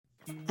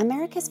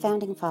America's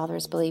founding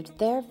fathers believed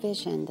their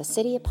vision, the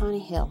city upon a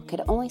hill,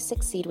 could only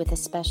succeed with a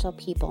special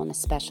people in a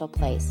special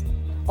place.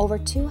 Over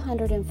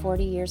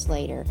 240 years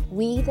later,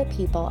 we the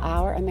people,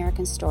 our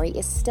American story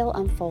is still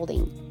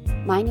unfolding.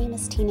 My name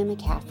is Tina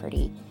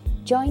McCafferty.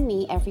 Join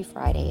me every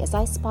Friday as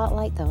I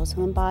spotlight those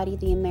who embody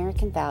the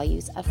American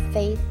values of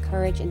faith,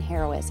 courage, and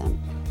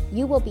heroism.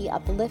 You will be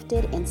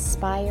uplifted,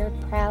 inspired,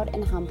 proud,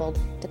 and humbled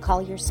to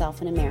call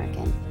yourself an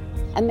American.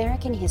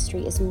 American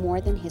history is more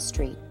than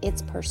history,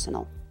 it's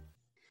personal.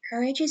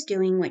 Courage is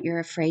doing what you're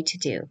afraid to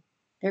do.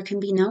 There can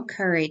be no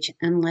courage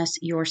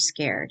unless you're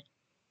scared.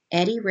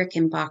 Eddie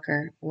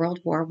Rickenbacker, World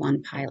War I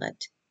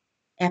pilot.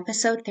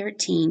 Episode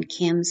 13,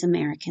 Kim's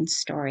American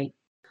Story.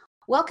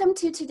 Welcome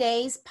to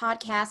today's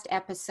podcast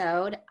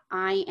episode.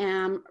 I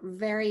am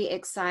very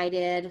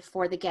excited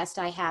for the guest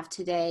I have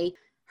today.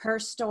 Her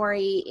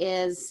story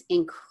is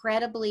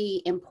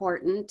incredibly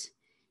important.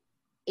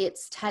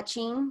 It's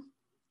touching,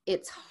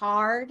 it's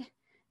hard,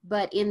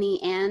 but in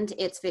the end,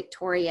 it's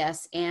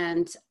victorious.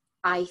 And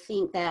I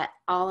think that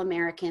all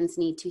Americans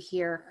need to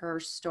hear her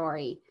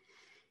story.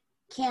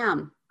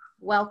 Kim,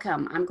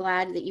 welcome. I'm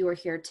glad that you are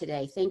here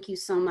today. Thank you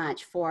so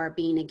much for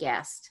being a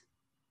guest.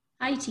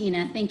 Hi,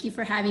 Tina. Thank you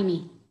for having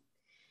me.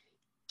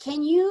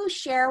 Can you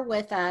share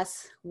with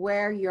us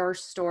where your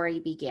story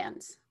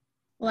begins?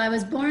 Well, I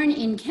was born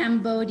in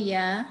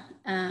Cambodia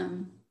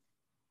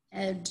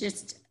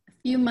just a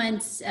few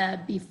months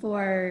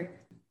before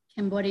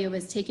Cambodia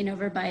was taken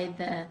over by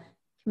the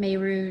Khmer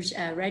Rouge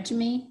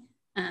regime,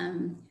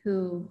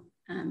 who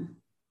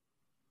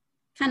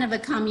kind of a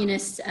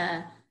communist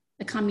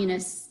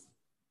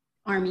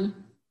army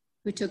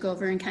who took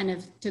over and kind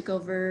of took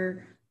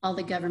over all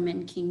the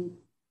government king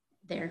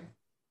there.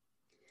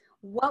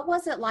 What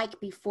was it like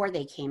before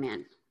they came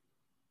in?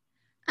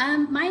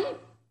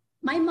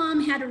 My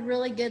mom had a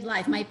really good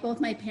life.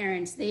 Both my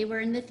parents, they were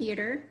in the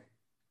theater.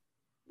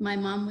 My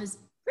mom was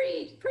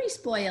pretty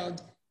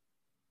spoiled.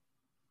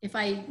 If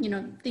I,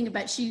 think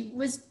about it, she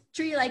was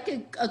treated like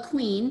a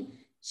queen.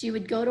 She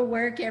would go to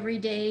work every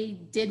day,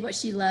 did what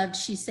she loved.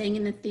 She sang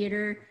in the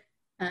theater,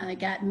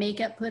 got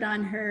makeup put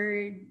on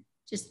her,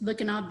 just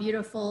looking all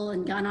beautiful,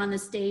 and got on the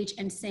stage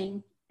and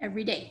sang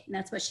every day. And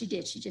that's what she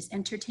did. She just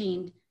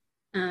entertained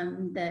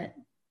the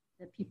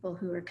people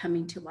who were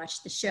coming to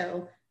watch the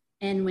show.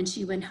 And when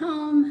she went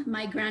home,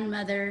 my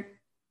grandmother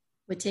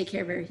would take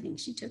care of everything.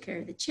 She took care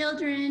of the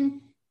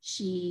children.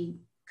 She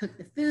cooked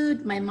the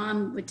food. My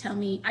mom would tell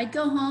me, I'd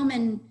go home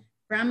and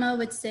grandma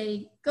would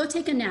say, go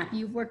take a nap.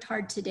 You've worked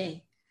hard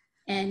today.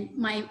 And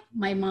my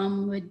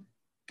mom would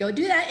go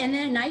do that. And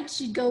then at night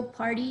she'd go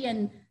party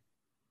and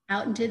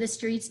out into the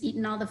streets,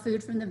 eating all the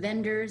food from the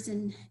vendors,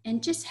 and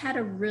just had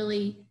a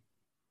really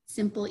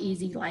simple,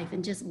 easy life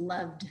and just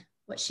loved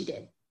what she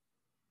did.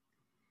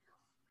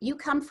 You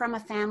come from a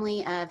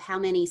family of how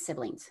many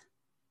siblings?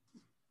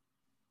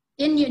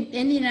 In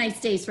the United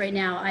States right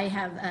now, I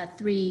have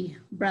 3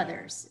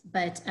 brothers,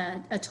 but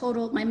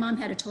my mom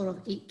had a total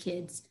of 8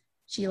 kids.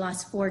 She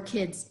lost 4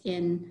 kids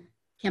in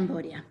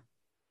Cambodia.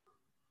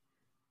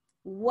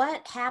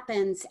 What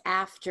happens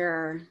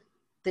after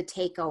the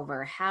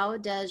takeover? How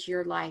does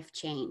your life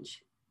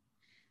change?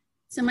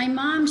 So my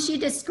mom, she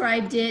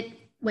described it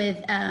with,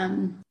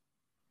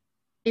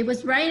 it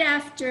was right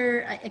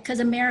after, because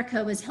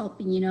America was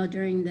helping,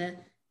 during the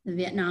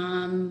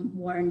Vietnam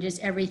War and just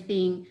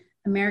everything.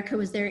 America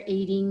was there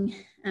aiding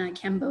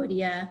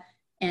Cambodia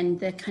and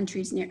the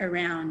countries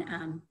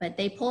around, but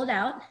they pulled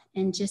out,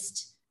 and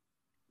just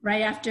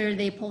right after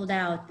they pulled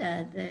out,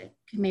 the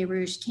Khmer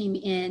Rouge came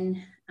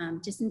in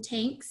just in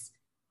tanks,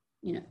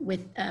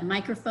 with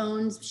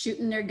microphones,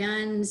 shooting their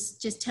guns,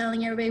 just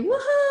telling everybody, woohoo,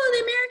 the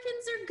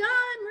Americans are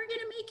gone. We're going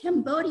to make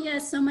Cambodia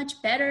so much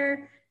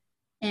better.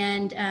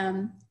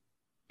 And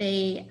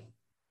they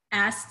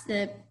asked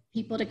the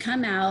people to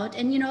come out,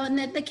 and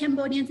and the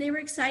Cambodians, they were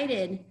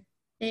excited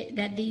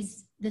that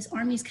this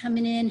army's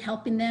coming in,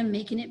 helping them,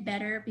 making it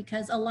better,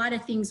 because a lot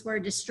of things were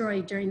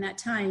destroyed during that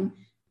time,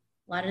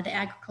 a lot of the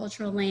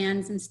agricultural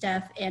lands and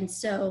stuff. And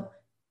so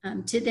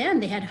to them,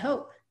 they had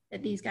hope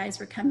that these guys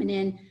were coming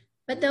in.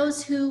 But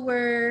those who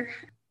were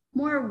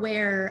more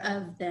aware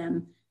of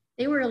them,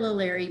 they were a little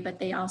leery, but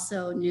they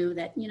also knew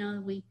that,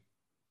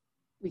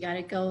 we got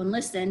to go and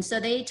listen. So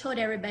they told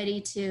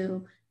everybody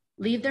to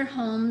leave their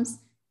homes,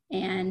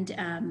 and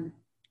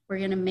we're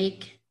going to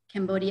make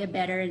Cambodia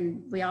better.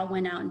 And we all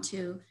went out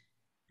into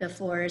the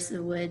forest,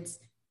 the woods,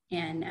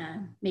 and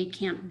made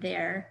camp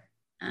there.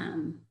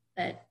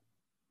 But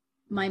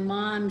my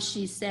mom,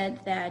 she said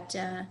that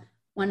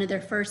one of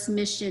their first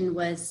mission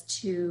was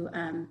to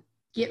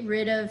get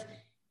rid of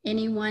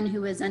anyone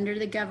who was under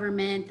the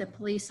government, the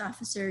police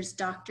officers,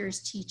 doctors,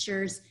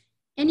 teachers,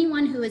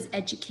 anyone who was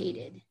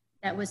educated.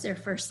 That was their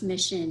first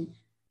mission,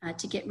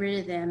 to get rid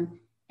of them.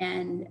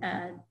 And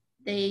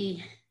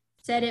they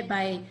said it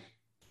by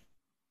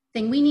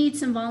saying, we need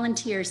some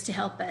volunteers to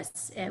help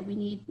us. We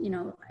need,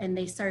 and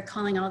they started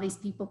calling all these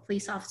people,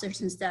 police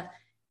officers and stuff.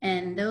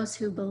 And those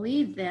who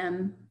believed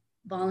them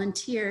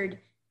volunteered,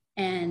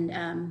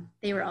 and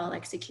they were all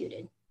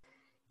executed.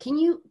 Can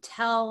you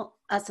tell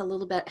us a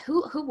little bit,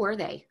 who were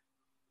they?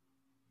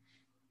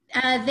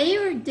 They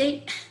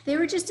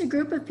were just a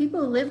group of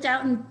people who lived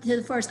out into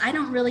the forest. I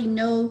don't really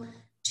know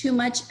too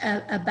much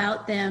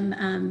about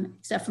them,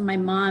 except for my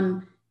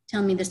mom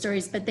telling me the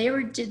stories. But they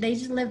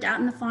just lived out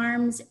in the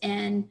farms,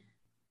 and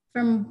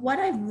from what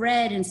I've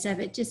read and stuff,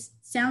 it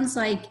just sounds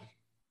like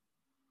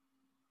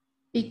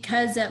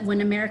because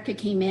when America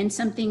came in,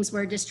 some things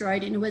were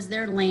destroyed, and it was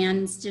their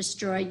lands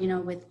destroyed,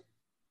 with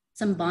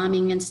some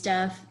bombing and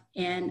stuff.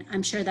 And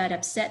I'm sure that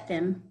upset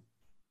them.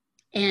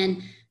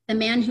 And the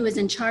man who was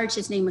in charge,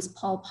 his name was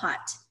Pol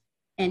Pot,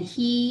 and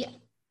he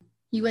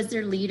was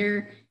their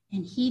leader,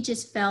 and he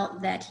just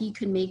felt that he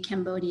could make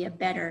Cambodia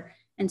better.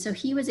 And so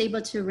he was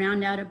able to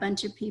round out a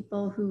bunch of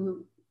people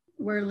who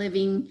were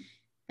living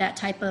that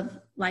type of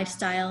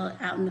lifestyle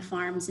out in the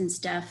farms and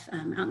stuff,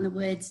 out in the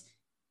woods.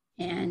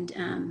 And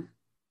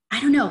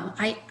I don't know,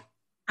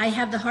 I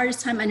have the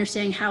hardest time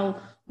understanding how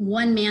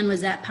one man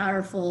was that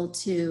powerful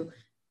to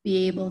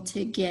be able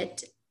to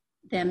get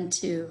them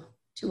to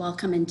all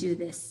come and do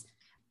this.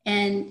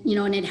 And,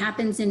 and it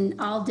happens in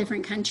all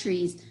different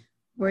countries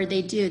where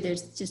they do.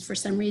 There's just for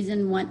some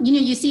reason one,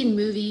 you see in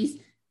movies,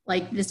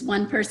 like this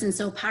one person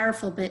so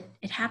powerful, but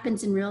it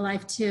happens in real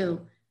life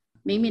too.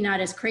 Maybe not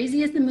as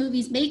crazy as the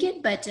movies make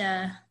it,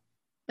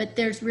 but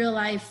there's real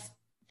life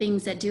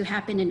things that do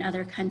happen in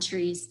other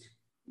countries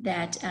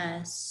that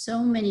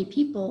so many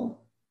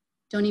people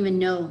don't even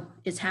know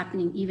is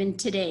happening even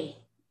today,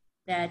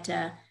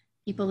 that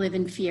people live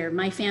in fear.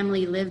 My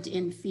family lived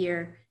in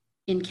fear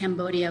in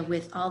Cambodia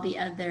with all the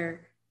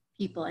other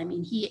people. I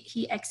mean, he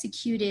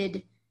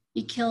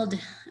killed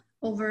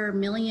over 1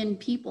 million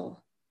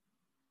people,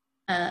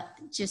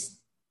 just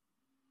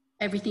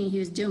everything he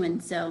was doing.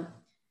 So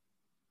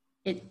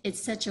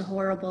it's such a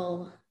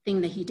horrible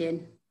thing that he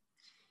did.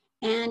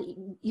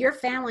 And your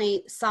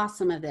family saw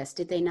some of this,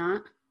 did they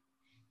not?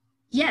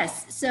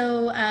 Yes.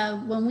 So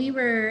when we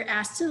were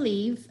asked to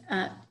leave,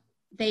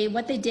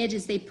 what they did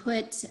is they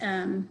put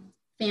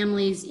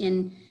families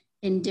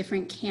in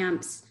different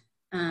camps.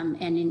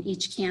 And in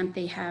each camp,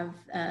 they have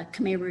a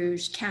Khmer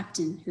Rouge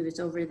captain who is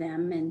over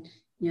them, and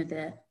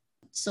the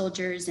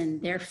soldiers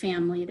and their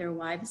family, their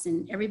wives,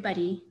 and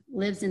everybody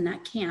lives in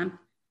that camp.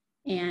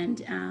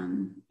 And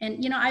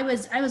I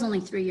was only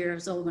 3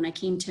 years old when I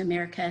came to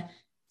America,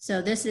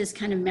 so this is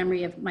kind of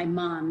memory of my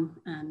mom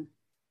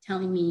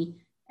telling me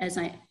as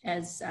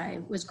I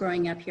was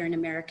growing up here in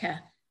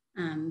America.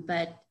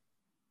 But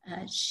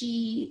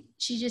she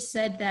just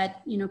said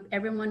that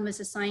everyone was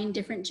assigned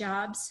different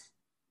jobs.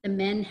 The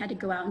men had to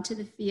go out into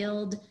the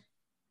field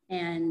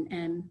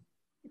and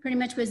pretty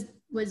much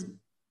was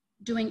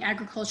doing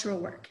agricultural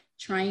work,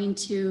 trying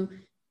to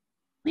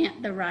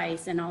plant the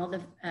rice and all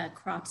the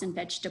crops and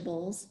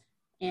vegetables.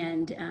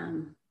 And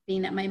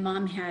being that my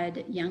mom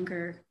had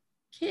younger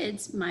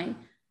kids, my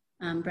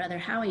brother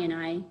Howie and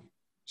I,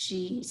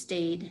 she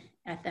stayed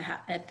at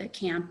the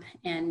camp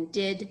and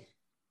did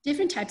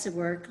different types of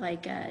work,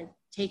 like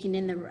taking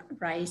in the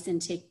rice and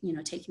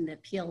taking the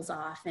peels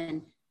off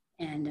and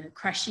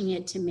crushing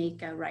it to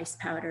make rice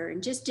powder,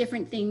 and just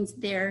different things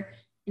there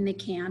in the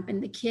camp.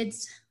 And the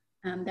kids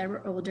that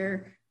were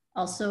older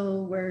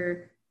also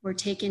were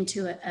taken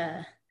to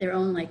their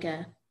own, like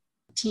a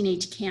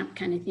teenage camp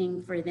kind of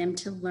thing for them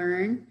to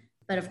learn.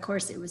 But of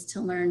course it was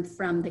to learn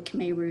from the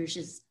Khmer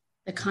Rouge's,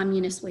 the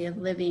communist way of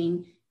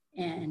living.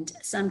 And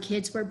some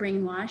kids were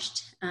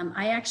brainwashed.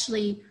 I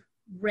actually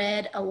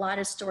read a lot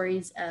of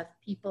stories of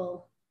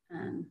people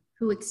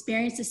who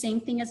experienced the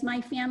same thing as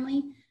my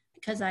family,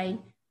 because I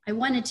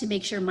wanted to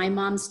make sure my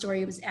mom's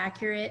story was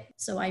accurate.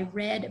 So I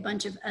read a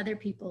bunch of other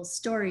people's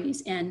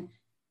stories, and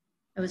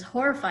I was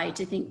horrified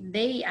to think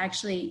they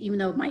actually, even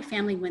though my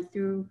family went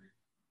through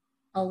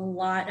a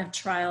lot of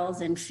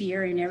trials and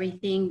fear and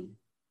everything,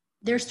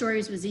 their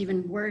stories was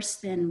even worse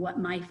than what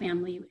my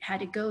family had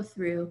to go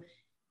through.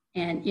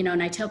 And,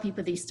 and I tell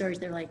people these stories,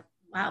 they're like,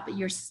 wow, but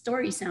your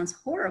story sounds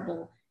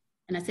horrible.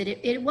 And I said,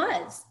 it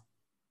was.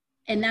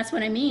 And that's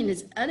what I mean,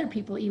 is other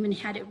people even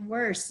had it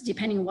worse,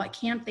 depending on what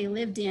camp they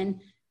lived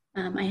in.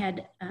 I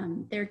had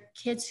their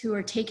kids who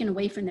were taken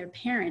away from their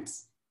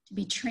parents to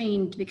be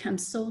trained to become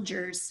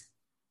soldiers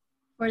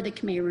for the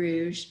Khmer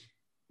Rouge.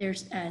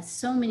 There's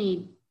so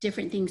many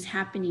different things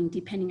happening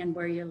depending on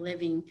where you're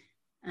living.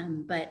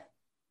 But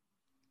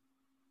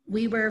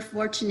we were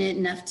fortunate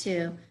enough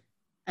to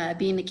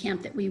be in the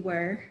camp that we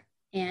were.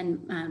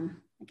 And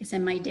like I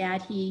said, my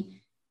dad, he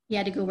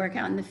had to go work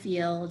out in the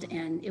field,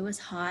 and it was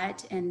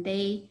hot, and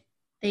they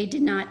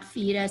did not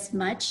feed us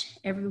much.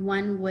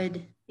 Everyone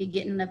would be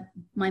getting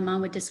my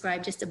mom would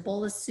describe just a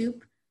bowl of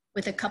soup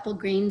with a couple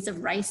grains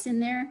of rice in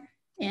there.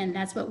 And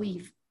that's what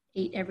we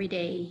ate every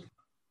day,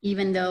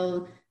 even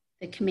though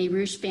the Khmer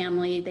Rouge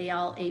family, they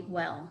all ate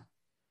well.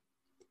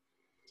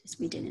 Just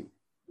we didn't.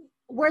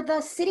 Were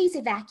the cities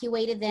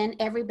evacuated then?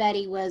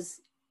 Everybody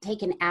was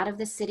taken out of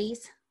the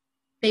cities?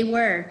 They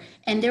were.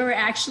 And there were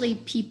actually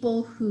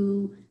people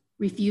who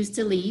refused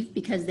to leave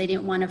because they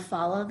didn't want to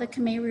follow the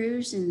Khmer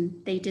Rouge,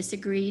 and they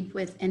disagreed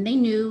with, and they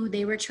knew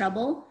they were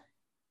trouble.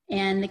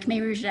 And the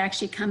Khmer Rouge would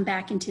actually come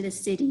back into the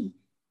city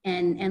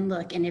and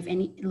look, and if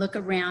any, look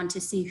around to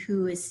see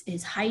who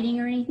is hiding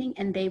or anything,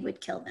 and they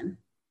would kill them.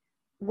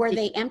 Were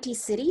they empty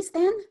cities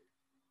then?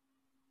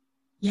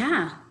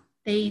 Yeah,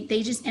 they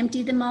just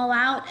emptied them all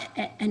out,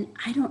 and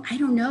I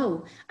don't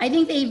know. I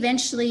think they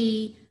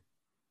eventually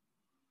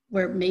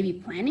were maybe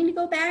planning to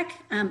go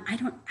back.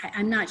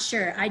 I'm not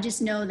sure. I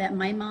just know that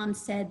my mom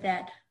said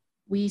that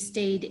we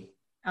stayed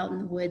out in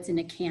the woods in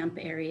a camp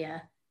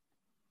area,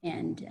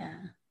 and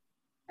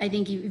I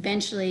think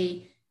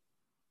eventually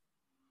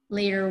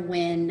later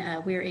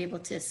when we were able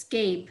to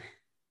escape,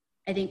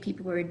 I think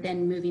people were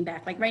then moving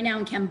back. Like right now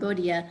in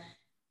Cambodia,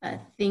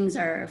 things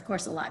are of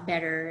course a lot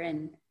better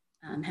and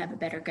have a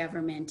better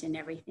government and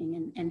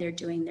everything, and they're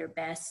doing their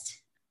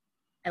best.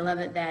 I love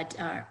it that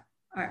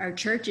our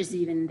church is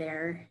even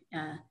there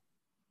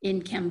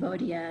in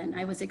Cambodia, and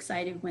I was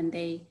excited when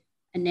they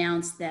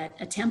announced that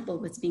a temple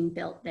was being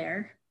built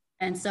there.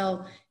 And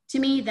so to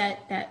me,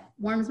 that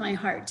warms my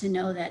heart to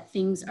know that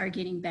things are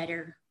getting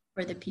better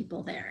for the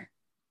people there.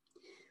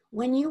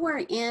 When you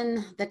were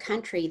in the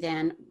country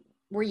then,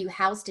 were you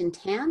housed in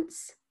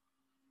tents?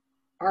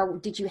 Or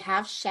did you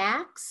have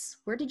shacks?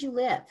 Where did you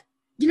live?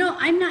 You know,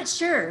 I'm not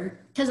sure,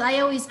 because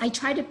I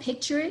try to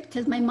picture it,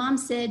 because my mom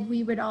said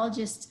we would all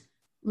just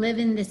live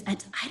in this.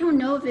 I don't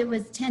know if it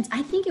was tents.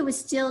 I think it was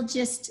still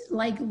just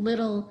like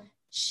little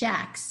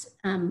shacks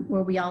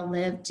where we all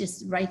lived,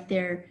 just right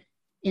there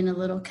in a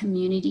little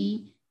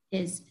community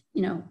is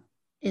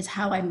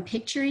how I'm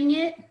picturing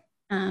it.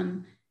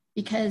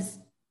 Because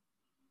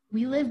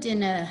we lived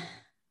in a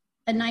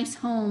nice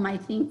home, I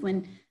think,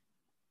 when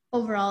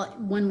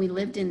we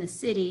lived in the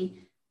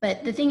city.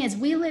 But the thing is,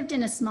 we lived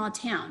in a small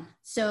town.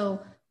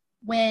 So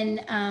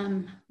when,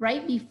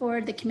 right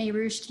before the Khmer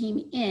Rouge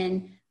came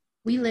in,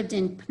 we lived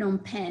in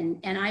Phnom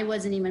Penh, and I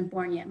wasn't even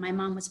born yet. My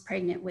mom was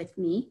pregnant with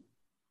me,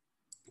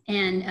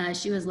 and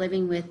she was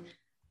living with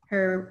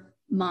her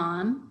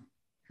mom,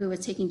 who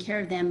was taking care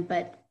of them.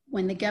 But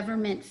when the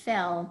government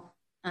fell,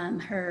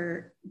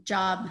 her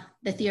job,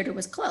 the theater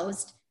was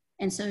closed.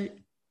 And so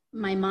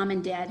my mom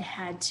and dad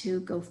had to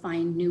go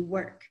find new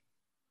work.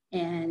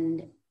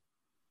 And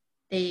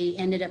they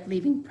ended up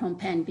leaving Phnom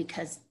Penh,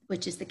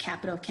 which is the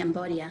capital of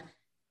Cambodia,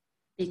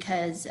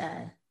 because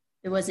there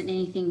wasn't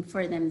anything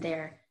for them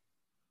there.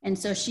 And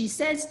so she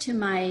says to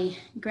my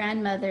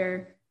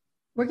grandmother,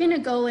 we're gonna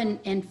go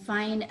and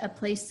find a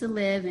place to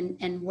live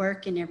and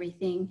work and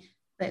everything,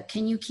 but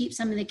can you keep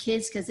some of the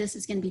kids? Because this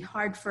is gonna be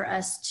hard for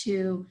us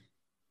to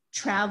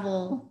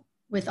travel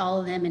with all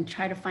of them and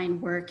try to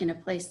find work and a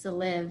place to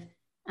live.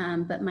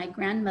 But my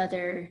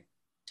grandmother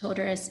told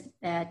us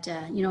that,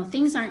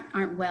 things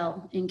aren't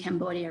well in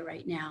Cambodia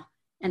right now.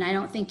 And I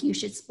don't think you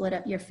should split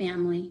up your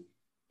family.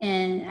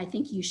 And I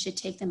think you should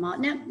take them all.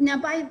 Now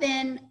by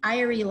then,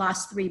 I already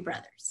lost 3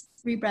 brothers.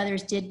 3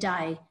 brothers did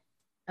die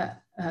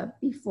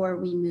before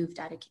we moved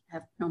out of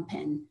Phnom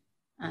Penh.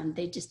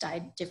 They just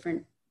died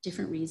different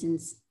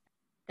reasons.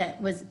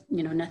 That was,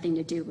 nothing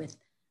to do with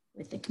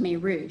the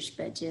Khmer Rouge,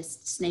 but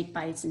just snake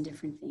bites and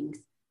different things.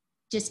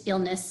 Just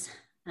illness,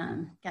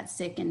 got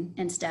sick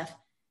and stuff.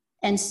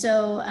 And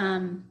so,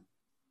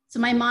 so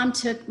my mom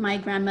took my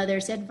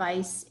grandmother's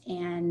advice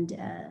and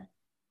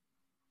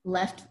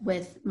left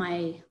with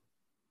my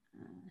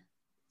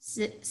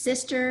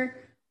sister,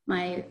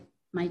 my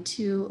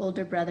 2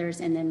 older brothers,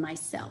 and then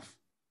myself.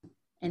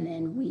 And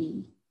then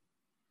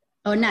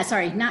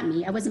not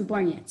me. I wasn't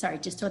born yet. Sorry,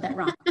 just told that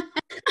wrong.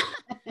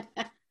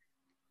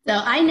 So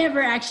I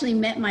never actually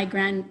met my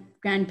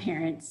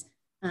grandparents.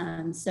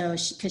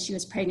 Because she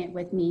was pregnant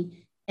with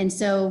me. And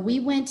so we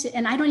went to,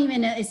 and I don't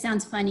even know, it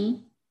sounds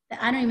funny,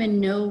 that I don't even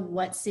know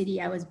what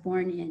city I was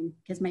born in,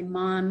 because my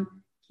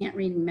mom can't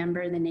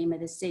remember the name of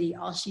the city.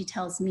 All she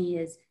tells me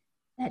is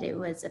that it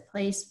was a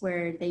place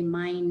where they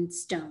mined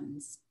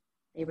stones.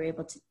 They were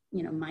able to,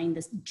 mine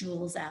the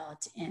jewels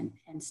out and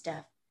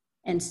stuff.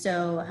 And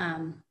so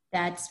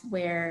that's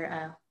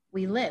where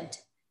we lived.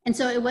 And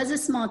so it was a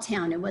small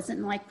town. It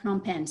wasn't like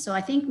Phnom Penh. So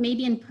I think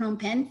maybe in Phnom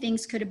Penh,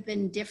 things could have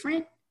been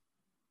different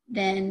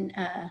than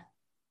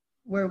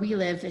where we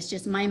live. It's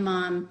just my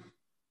mom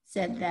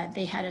said that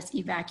they had us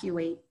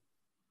evacuate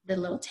the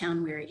little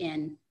town we were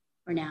in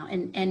for now.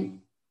 And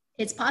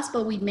it's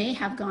possible we may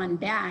have gone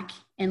back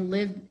and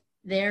lived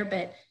there,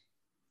 but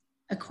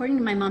according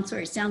to my mom's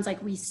story, it sounds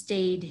like we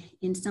stayed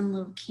in some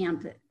little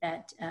camp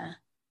that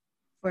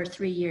for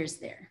 3 years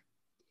there,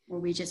 where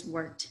we just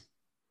worked.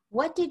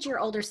 What did your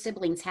older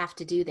siblings have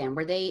to do then?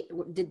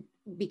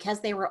 Because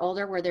they were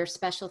older, were there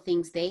special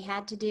things they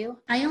had to do?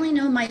 I only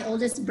know my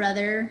oldest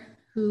brother,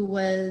 who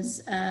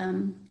was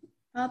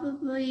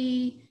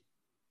probably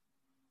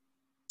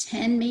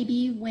 10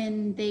 maybe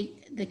when the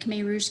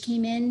Khmer Rouge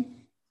came in.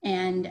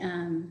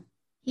 And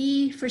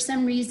he, for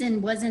some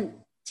reason, wasn't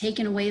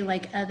taken away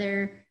like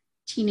other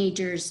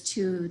teenagers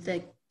to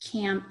the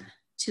camp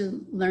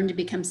to learn to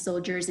become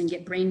soldiers and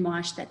get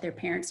brainwashed that their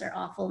parents are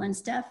awful and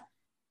stuff.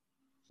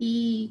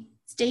 He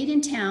stayed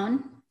in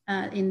town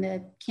in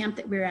the camp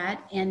that we were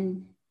at,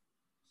 and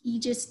he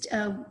just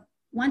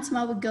once in a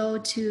while would go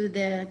to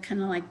the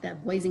kind of like the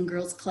Boys and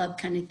Girls Club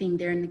kind of thing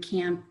there in the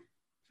camp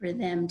for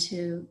them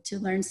to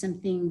learn some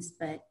things.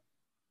 But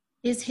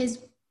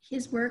his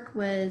work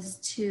was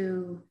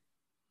to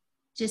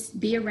just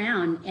be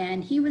around,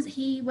 and he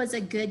was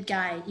a good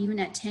guy. Even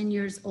at 10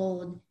 years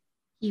old,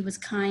 he was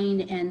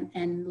kind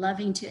and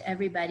loving to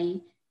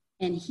everybody.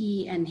 And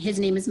his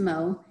name is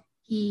Mo.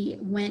 He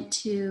went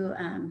to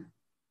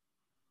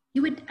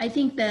I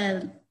think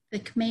the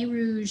Khmer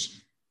Rouge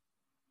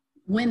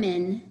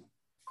women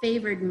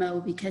favored Mo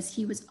because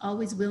he was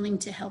always willing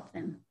to help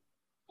them.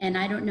 And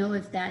I don't know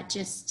if that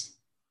just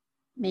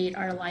made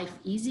our life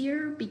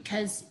easier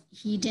because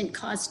he didn't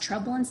cause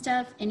trouble and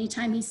stuff.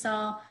 Anytime he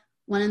saw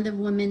one of the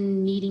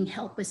women needing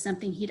help with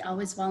something, he'd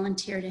always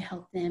volunteer to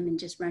help them and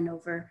just run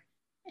over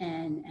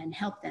and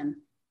help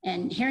them.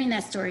 And hearing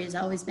that story has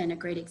always been a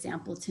great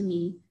example to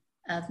me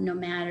of no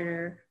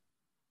matter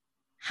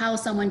how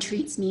someone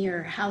treats me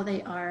or how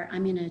they are,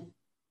 I'm going to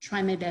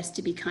try my best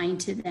to be kind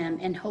to them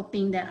and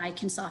hoping that I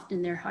can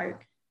soften their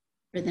heart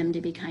for them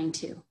to be kind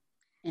too.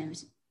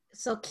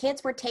 So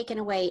kids were taken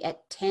away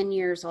at 10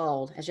 years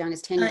old, as young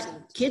as 10 years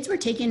old? Kids were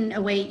taken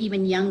away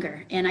even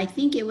younger. And I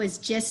think it was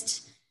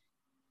just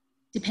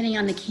depending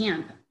on the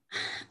camp.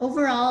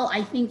 Overall,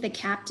 I think the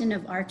captain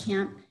of our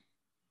camp,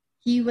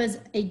 he was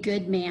a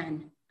good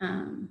man.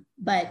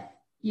 But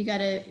you got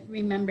to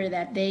remember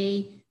that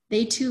they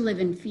too live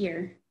in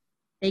fear.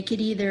 They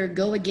could either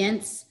go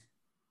against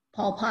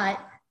Pol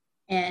Pot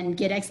and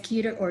get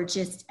executed or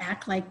just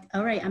act like,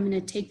 all right, I'm going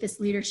to take this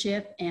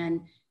leadership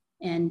and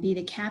be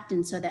the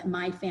captain so that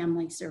my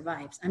family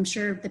survives. I'm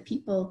sure the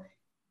people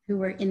who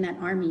were in that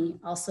army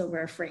also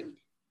were afraid,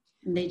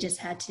 and they just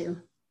had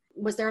to.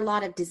 Was there a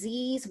lot of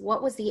disease?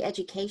 What was the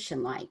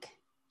education like?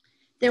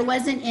 There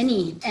wasn't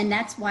any, and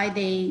that's why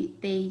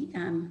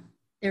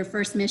their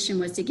first mission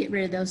was to get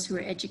rid of those who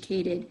were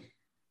educated.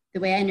 The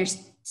way I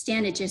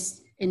understand it,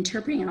 just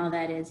interpreting all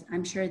that is,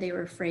 I'm sure they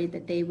were afraid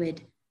that they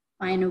would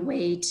find a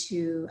way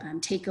to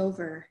take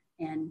over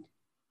and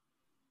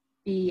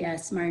be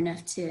smart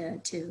enough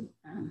to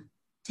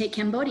take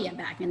Cambodia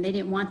back, and they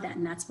didn't want that,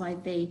 and that's why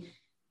they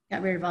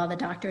got rid of all the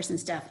doctors and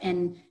stuff.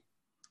 And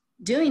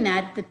doing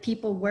that, the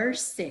people were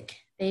sick.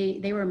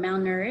 They were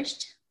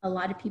malnourished. A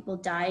lot of people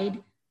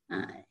died,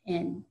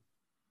 and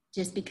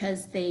just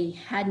because they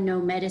had no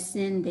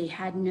medicine, they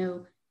had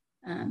no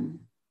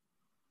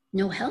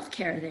health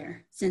care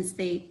there since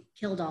they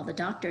killed all the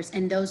doctors.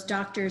 And those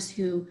doctors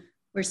who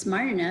were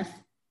smart enough,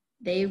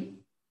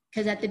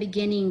 because at the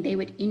beginning they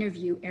would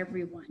interview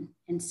everyone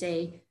and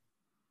say,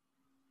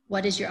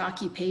 what is your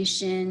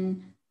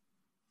occupation?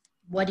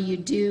 What do you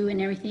do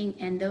and everything?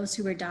 And those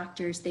who were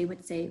doctors, they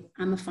would say,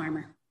 I'm a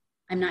farmer.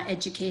 I'm not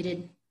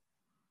educated.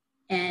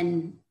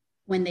 And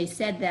when they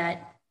said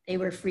that, they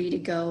were free to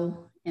go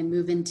and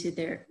move into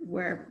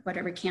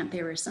whatever camp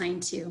they were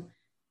assigned to.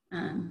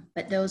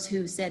 But those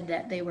who said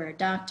that they were a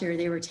doctor,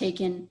 they were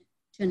taken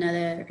to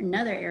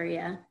another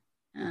area.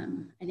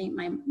 I think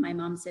my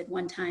mom said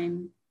one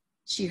time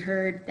she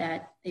heard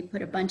that they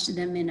put a bunch of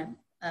them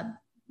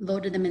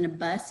loaded them in a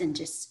bus and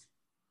just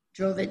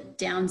drove it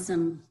down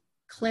some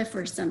cliff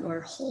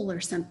or hole or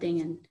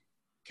something and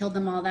killed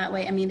them all that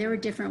way. I mean, there were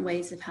different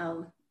ways of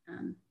how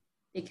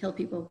they kill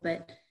people,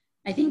 but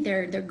I think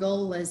their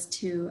goal was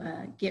to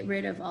get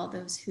rid of all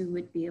those who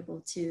would be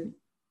able to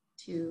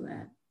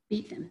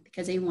beat them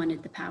because they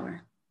wanted the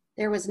power.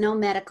 There was no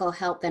medical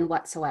help then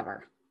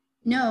whatsoever?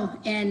 No,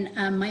 and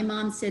my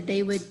mom said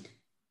they would,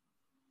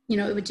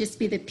 it would just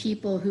be the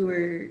people who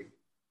were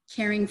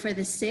caring for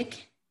the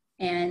sick.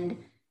 And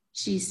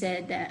she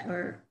said that,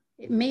 or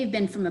it may have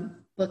been from a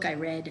book I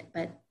read,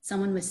 but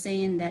someone was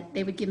saying that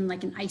they would give them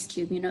like an ice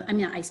cube, not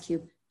ice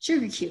cube,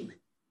 sugar cube,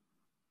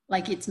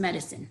 like it's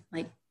medicine.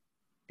 Like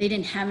they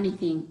didn't have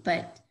anything,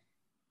 but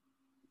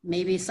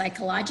maybe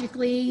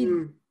psychologically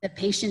the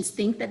patients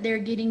think that they're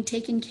getting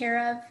taken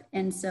care of.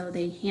 And so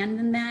they hand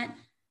them that.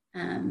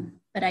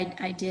 But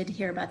I did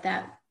hear about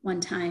that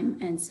one time.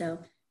 And so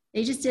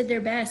they just did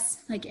their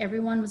best. Like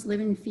everyone was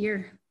living in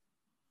fear.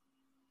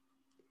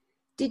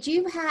 Did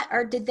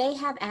they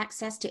have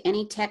access to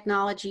any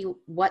technology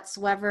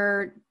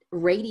whatsoever,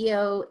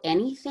 radio,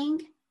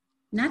 anything?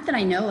 Not that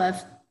I know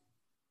of.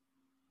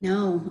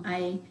 No,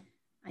 I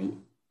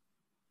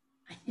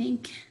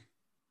think,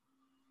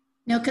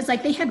 no, because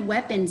like they had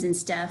weapons and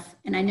stuff.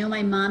 And I know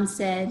my mom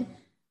said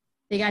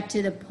they got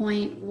to the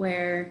point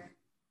where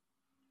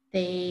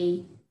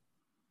they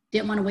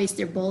didn't want to waste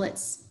their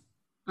bullets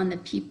on the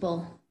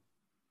people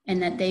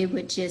and that they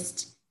would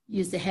just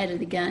use the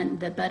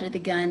butt of the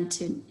gun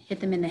to hit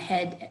them in the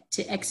head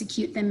to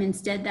execute them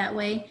instead that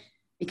way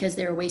because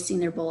they were wasting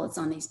their bullets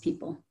on these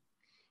people.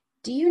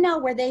 Do you know,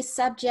 were they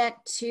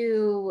subject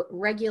to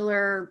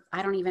regular,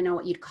 I don't even know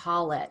what you'd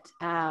call it,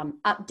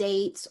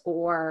 updates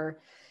or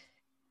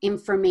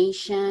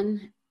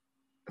information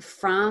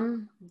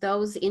from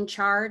those in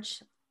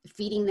charge,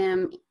 feeding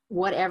them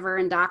whatever,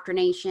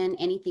 indoctrination,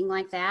 anything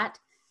like that?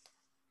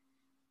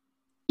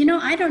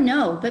 I don't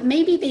know, but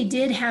maybe they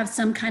did have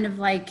some kind of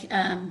like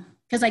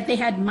because like they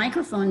had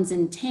microphones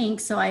in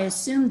tanks, so I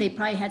assumed they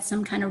probably had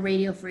some kind of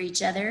radio for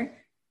each other.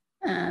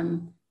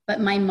 But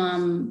my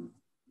mom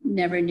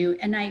never knew,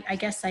 and I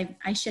guess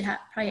I should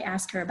probably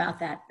ask her about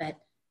that. But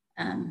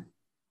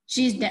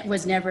she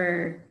was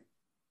never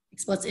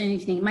exposed to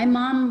anything. My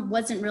mom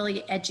wasn't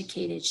really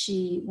educated.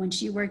 When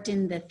she worked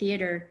in the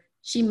theater,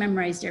 she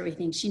memorized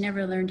everything. She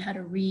never learned how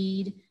to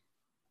read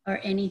or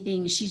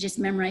anything. She just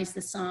memorized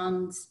the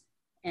songs,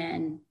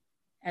 and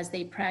as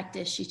they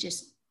practiced, she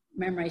just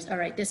memorized, all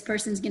right, this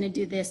person's going to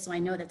do this, so I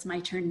know that's my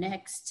turn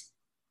next.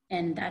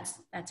 And that's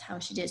how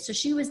she did. So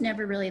she was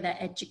never really that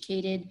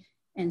educated.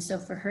 And so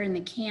for her in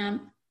the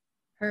camp,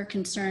 her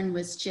concern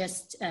was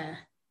just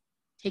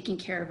taking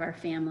care of our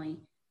family.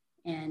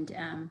 And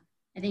I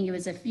think it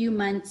was a few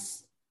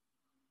months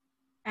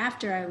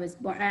after I was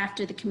born,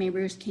 after the Khmer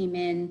Rouge came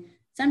in,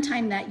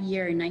 sometime that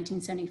year in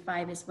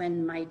 1975 is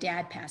when my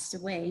dad passed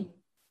away,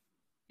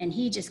 and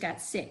he just got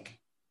sick.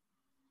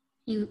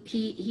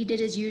 He did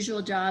his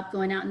usual job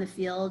going out in the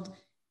field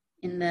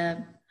in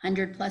the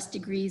 100+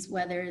 degrees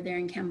weather there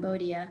in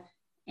Cambodia.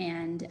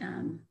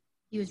 And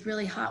he was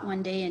really hot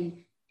one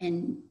day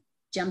and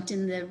jumped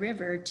in the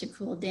river to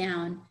cool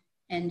down.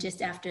 And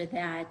just after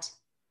that,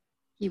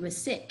 he was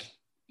sick.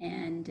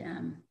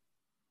 And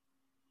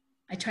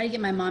I tried to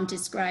get my mom to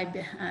describe,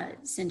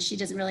 since she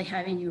doesn't really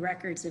have any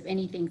records of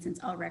anything since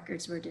all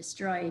records were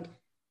destroyed.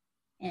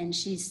 And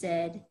she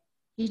said,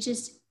 he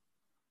just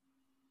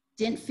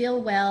didn't feel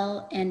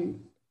well.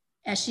 And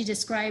as she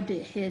described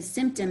his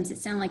symptoms, it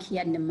sounded like he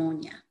had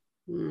pneumonia.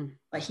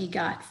 What he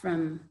got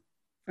from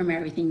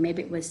everything.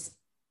 Maybe it was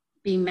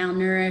being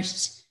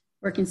malnourished,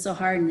 working so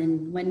hard, and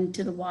then went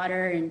into the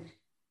water. And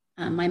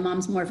my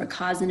mom's more of a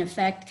cause and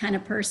effect kind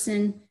of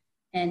person.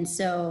 And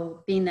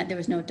so being that there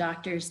was no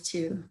doctors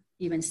to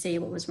even say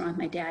what was wrong with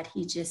my dad,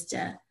 he just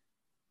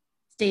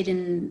stayed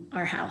in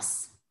our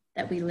house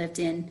that we lived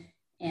in,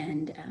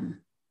 and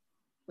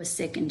was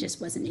sick and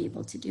just wasn't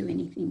able to do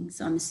anything.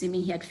 So I'm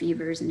assuming he had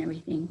fevers and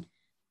everything,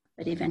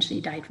 but he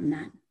eventually died from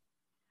that.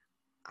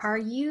 Are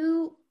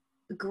you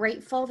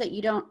grateful that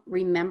you don't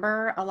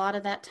remember a lot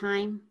of that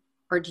time?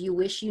 Or do you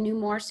wish you knew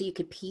more so you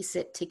could piece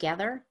it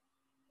together?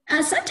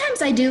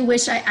 Sometimes I do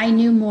wish I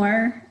knew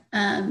more.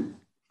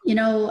 You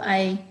know,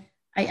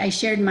 I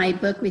shared my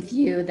book with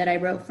you that I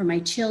wrote for my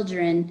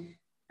children,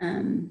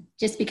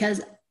 just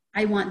because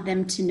I want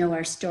them to know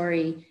our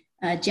story.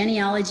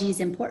 Genealogy is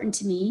important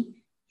to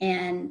me,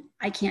 and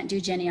I can't do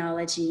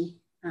genealogy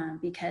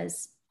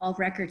because all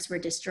records were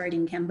destroyed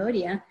in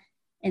Cambodia.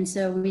 And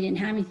so we didn't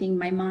have anything.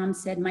 My mom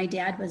said my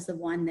dad was the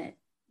one that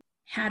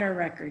had our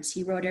records.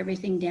 He wrote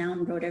everything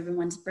down, wrote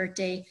everyone's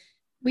birthday.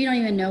 We don't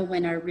even know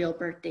when our real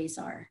birthdays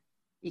are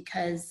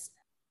because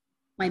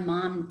my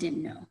mom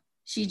didn't know.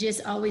 She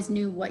just always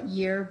knew what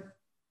year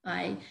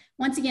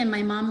once again,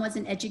 my mom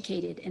wasn't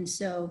educated. And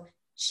so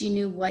she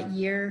knew what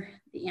year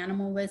the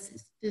animal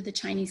was through the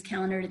Chinese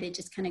calendar. They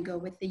just kind of go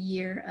with the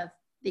year of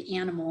the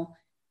animal.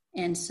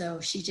 And so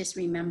she just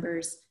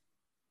remembers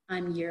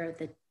I'm year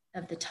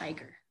of the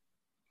tiger.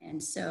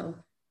 And so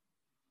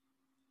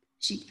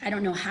I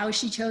don't know how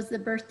she chose the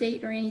birth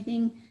date or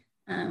anything,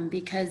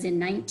 because in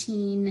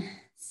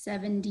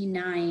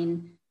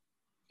 1979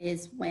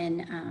 is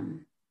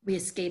when we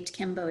escaped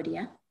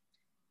Cambodia.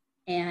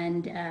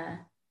 And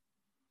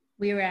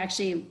we were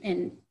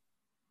actually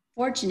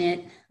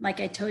fortunate, like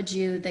I told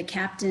you, the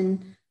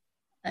captain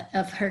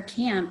of her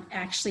camp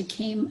actually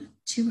came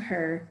to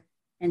her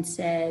and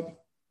said,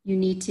 you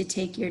need to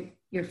take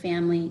your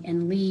family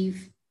and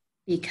leave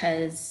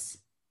because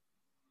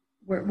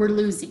we're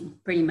losing,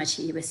 pretty much,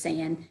 he was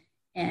saying.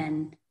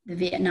 And the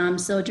Vietnam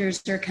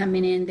soldiers are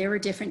coming in. There were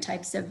different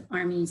types of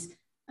armies.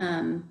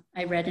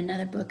 I read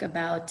another book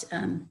about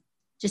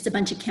just a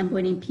bunch of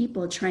Cambodian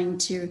people trying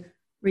to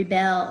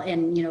rebel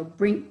and, you know,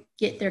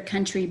 get their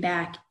country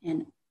back.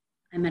 And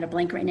I'm at a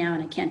blank right now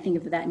and I can't think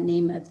of that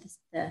name of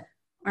the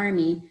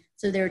army.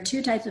 So there are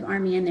two types of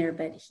army in there,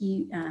 but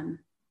the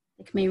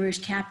Khmer Rouge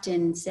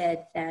captain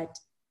said that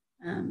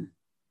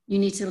you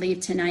need to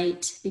leave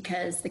tonight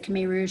because the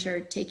Khmer Rouge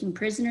are taking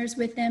prisoners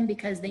with them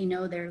because they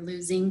know they're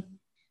losing.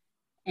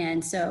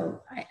 And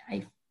so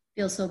I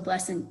feel so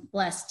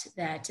blessed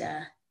that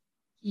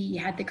he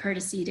had the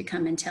courtesy to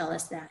come and tell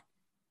us that,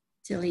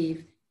 to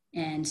leave.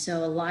 And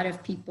so a lot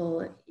of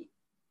people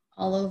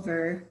all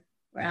over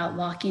were out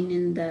walking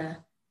in the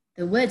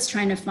woods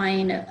trying to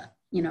find,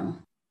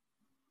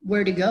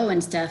 where to go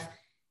and stuff.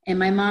 And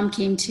my mom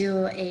came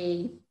to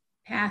a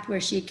path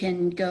where she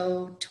can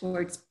go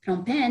towards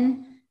Phnom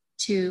Penh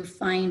to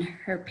find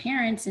her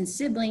parents and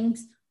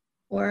siblings,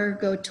 or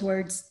go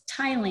towards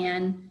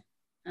Thailand,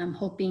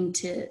 hoping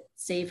to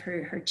save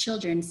her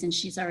children since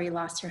she's already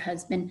lost her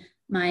husband.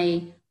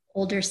 My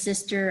older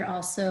sister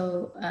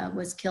also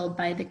was killed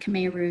by the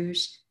Khmer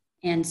Rouge.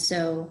 And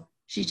so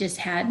she just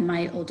had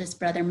my oldest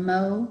brother,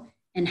 Mo,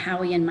 and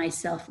Howie and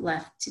myself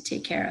left to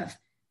take care of.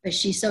 But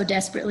she so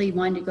desperately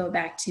wanted to go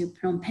back to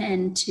Phnom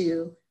Penh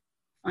to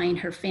find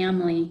her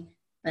family.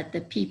 But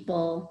the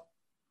people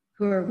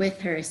who were with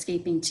her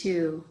escaping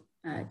too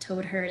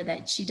told her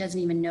that she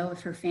doesn't even know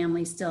if her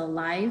family's still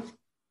alive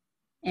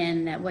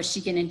and what's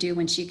she going to do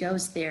when she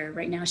goes there.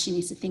 Right now, she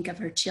needs to think of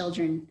her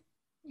children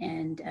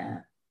and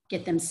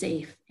get them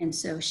safe. And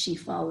so she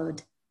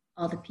followed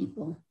all the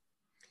people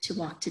to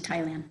walk to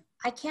Thailand.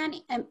 I can't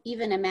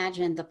even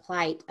imagine the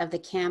plight of the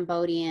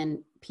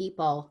Cambodian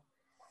people,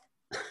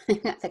 the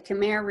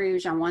Khmer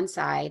Rouge on one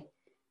side,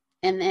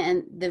 and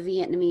then the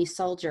Vietnamese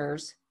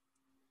soldiers.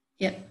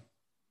 Yep.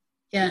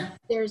 Yeah.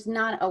 There's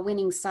not a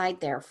winning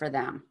side there for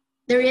them.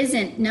 There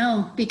isn't,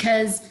 no,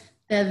 because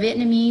the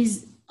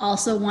Vietnamese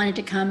also wanted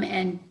to come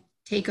and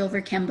take over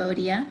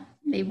Cambodia.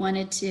 They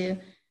wanted to,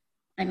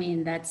 I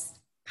mean, that's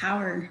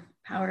power.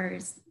 Power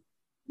is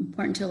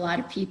important to a lot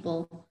of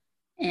people,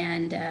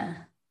 and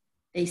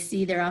they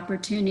see their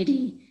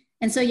opportunity.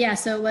 And so, yeah,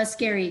 so it was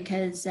scary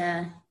because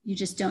you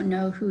just don't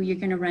know who you're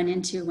going to run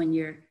into when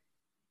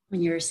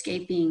you're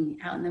escaping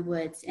out in the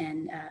woods.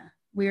 And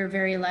we were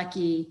very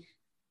lucky.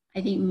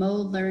 I think Mo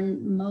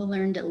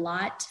learned a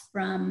lot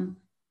from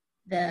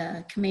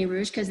the Khmer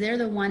Rouge because they're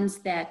the ones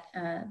that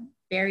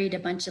buried a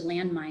bunch of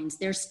landmines.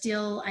 They're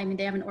still, I mean,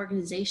 they have an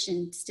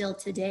organization still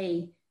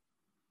today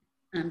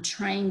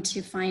trying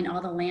to find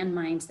all the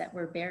landmines that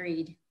were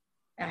buried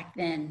back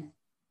then.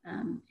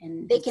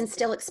 And they can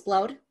still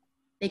explode?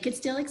 They could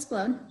still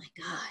explode. Oh my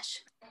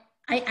gosh.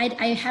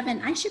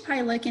 I should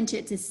probably look into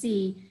it to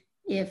see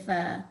if,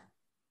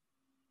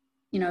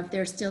 if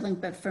they're still in,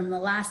 but from the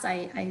last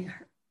I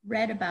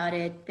read about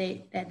it,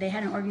 that they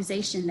had an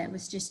organization that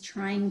was just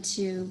trying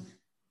to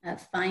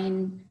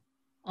find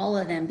all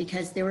of them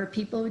because there were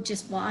people who would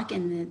just walk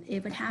and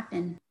it would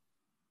happen.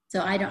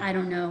 So I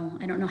don't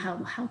know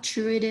how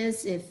true it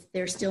is, if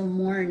there's still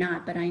more or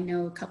not, but I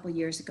know a couple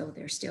years ago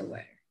there still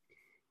were.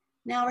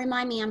 Now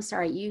remind me, I'm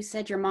sorry, you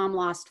said your mom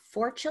lost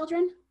 4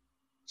 children?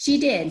 She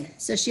did.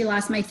 So she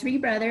lost my 3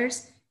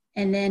 brothers,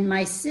 and then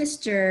my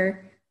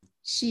sister,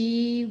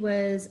 she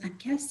was, I'm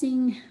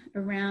guessing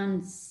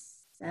around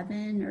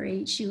 7 or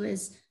 8. She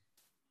was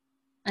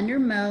under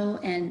Mo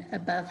and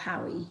above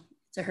Howie,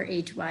 so her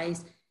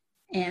age-wise.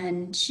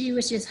 And she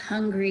was just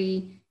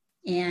hungry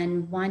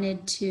and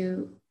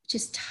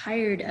just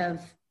tired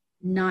of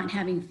not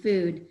having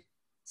food.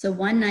 So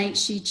one night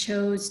she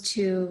chose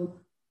to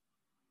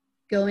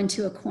go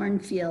into a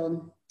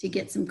cornfield to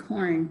get some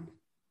corn,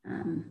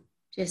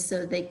 just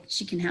so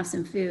she can have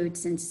some food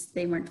since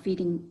they weren't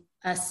feeding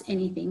us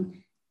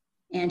anything.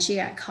 And she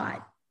got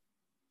caught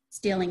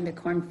stealing the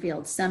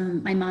cornfield.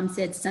 My mom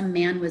said some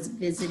man was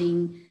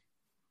visiting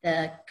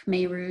the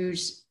Khmer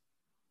Rouge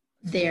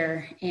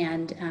there.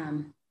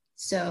 And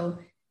so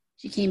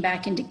she came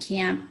back into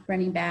camp,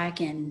 running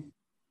back, and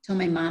told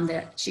my mom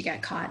that she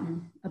got caught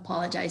and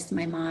apologized to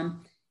my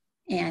mom.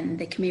 And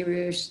the Khmer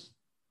Rouge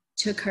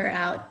took her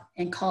out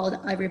and called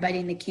everybody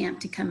in the camp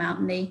to come out,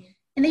 and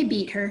they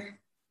beat her.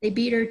 They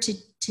beat her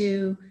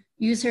to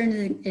use her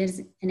as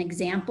an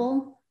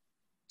example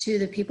to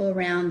the people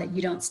around that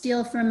you don't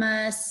steal from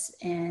us,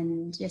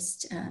 and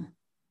just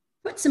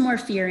put some more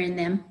fear in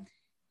them.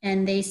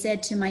 And they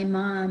said to my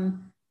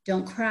mom,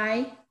 "Don't cry.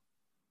 I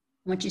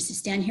want you to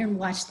stand here and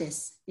watch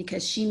this,"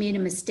 because she made a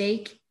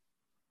mistake.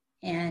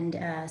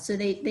 And so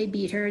they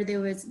beat her.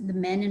 There was the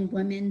men and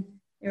women,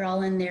 they're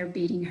all in there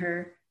beating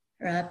her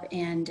up.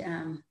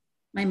 And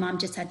my mom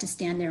just had to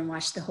stand there and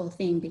watch the whole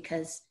thing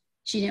because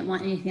she didn't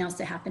want anything else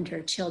to happen to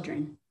her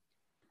children.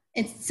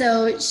 And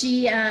so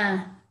she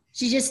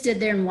just stood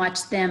there and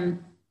watched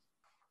them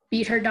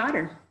beat her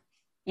daughter.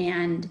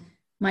 And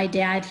my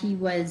dad, he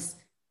was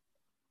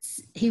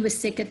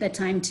sick at the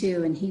time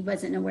too, and he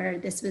wasn't aware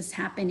this was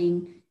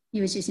happening. He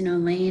was just,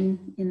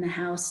 laying in the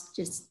house,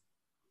 just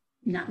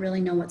not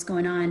really know what's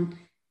going on.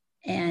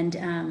 And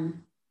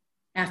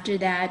after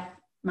that,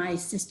 my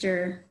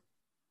sister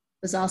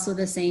was also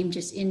the same,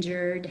 just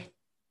injured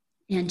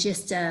and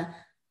just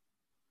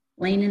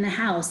laying in the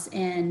house.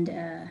 And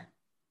a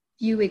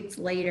few weeks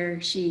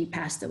later, she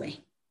passed away.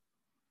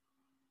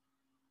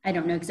 I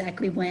don't know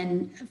exactly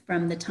when,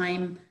 from the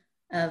time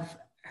of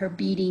her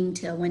beating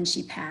till when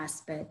she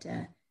passed, but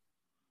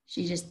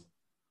she just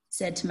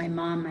said to my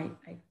mom,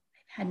 I've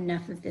had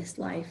enough of this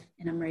life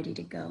and I'm ready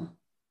to go.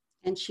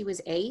 And she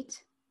was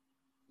 8?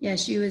 Yeah,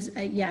 she was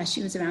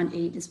around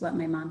 8 is what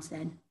my mom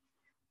said.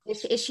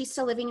 Is she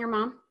still living, your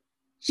mom?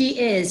 She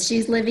is.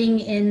 She's living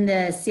in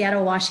the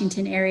Seattle,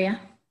 Washington area.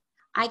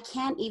 I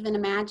can't even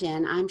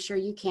imagine, I'm sure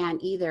you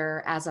can't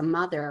either, as a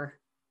mother,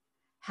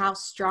 how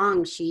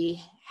strong to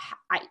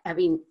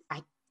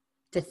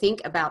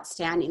think about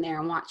standing there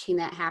and watching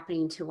that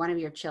happening to one of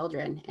your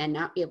children and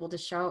not be able to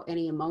show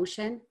any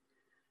emotion.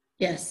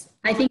 Yes,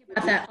 I think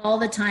about that all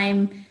the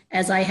time,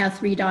 as I have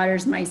 3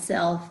 daughters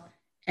myself,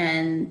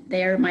 and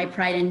they're my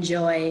pride and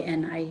joy.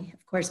 And I,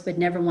 of course, would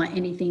never want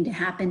anything to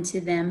happen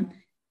to them.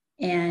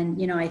 And,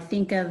 I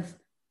think of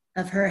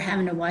her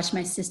having to watch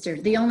my sister,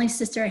 the only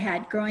sister I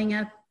had growing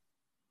up.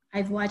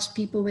 I've watched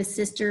people with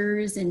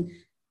sisters and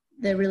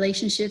the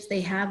relationships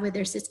they have with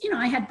their sisters.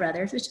 I had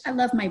brothers, which I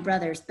love my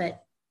brothers,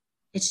 but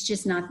it's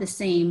just not the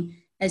same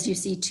as you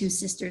see 2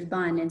 sisters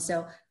bond. And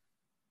so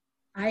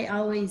I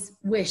always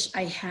wish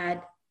I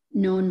had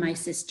known my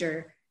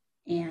sister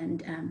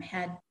and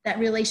had that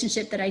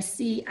relationship that I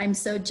see. I'm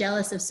so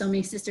jealous of so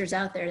many sisters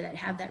out there that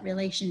have that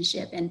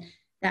relationship, and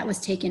that was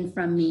taken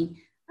from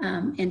me.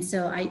 And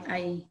so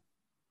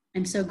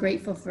I'm so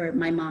grateful for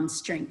my mom's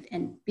strength.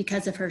 And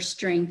because of her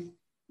strength,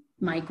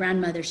 my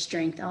grandmother's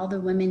strength, all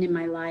the women in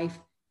my life,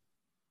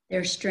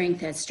 their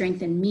strength has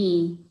strengthened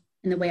me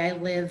in the way I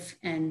live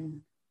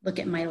and look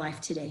at my life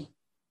today.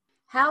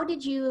 How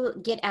did you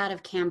get out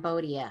of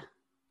Cambodia?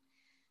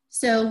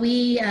 So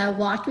we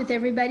walked with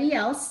everybody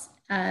else.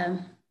 I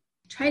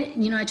try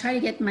to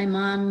get my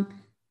mom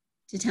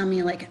to tell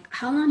me, like,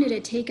 how long did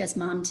it take us,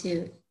 Mom,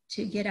 to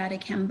get out of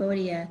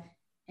Cambodia?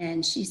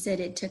 And she said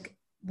it took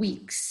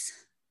weeks,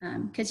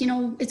 because,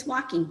 it's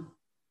walking.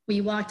 We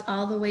walked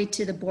all the way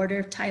to the border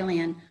of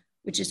Thailand,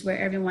 which is where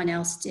everyone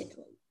else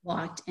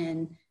walked.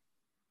 And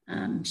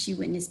she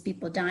witnessed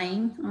people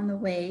dying on the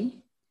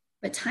way.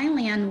 But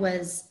Thailand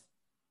was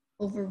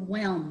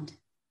overwhelmed,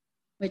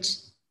 which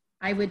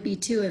I would be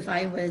too if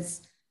I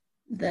was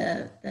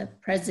the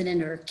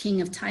president or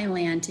king of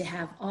Thailand, to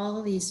have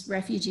all these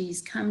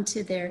refugees come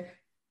to their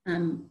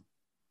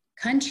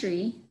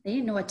country. They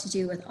didn't know what to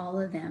do with all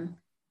of them.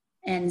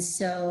 And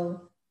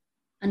so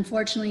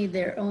unfortunately,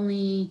 their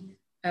only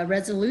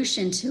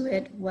resolution to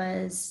it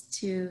was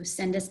to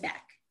send us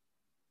back.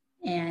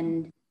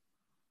 And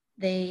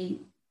the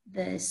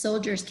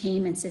soldiers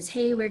came and says,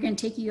 hey, we're going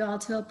to take you all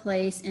to a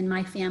place. And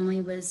my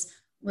family was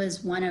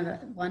one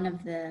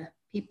of the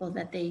people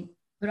that they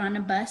put on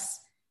a bus,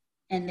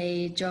 and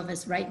they drove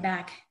us right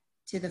back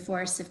to the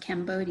forests of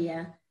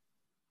Cambodia.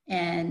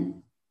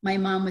 And my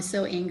mom was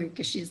so angry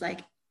because she's like,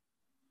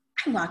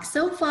 I walked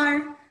so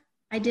far,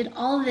 I did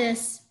all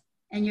this,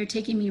 and you're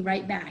taking me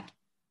right back.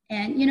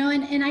 And,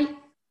 and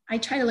I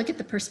try to look at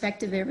the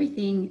perspective of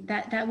everything.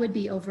 That would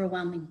be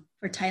overwhelming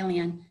for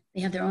Thailand.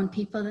 They have their own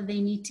people that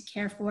they need to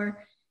care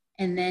for,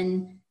 and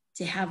then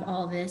to have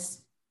all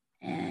this.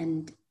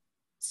 And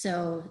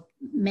so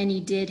many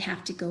did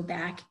have to go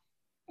back.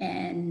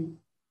 And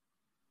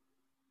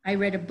I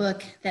read a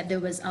book that there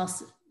was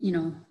also,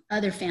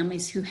 other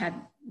families who had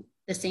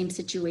the same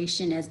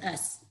situation as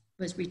us,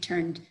 was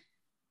returned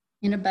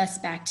in a bus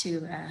back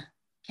to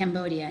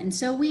Cambodia. And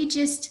so we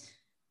just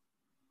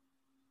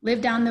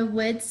lived down the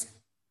woods,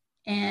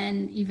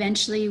 and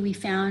eventually we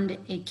found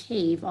a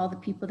cave, all the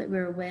people that we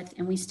were with,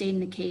 and we stayed in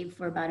the cave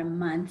for about a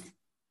month.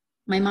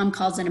 My mom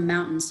calls it a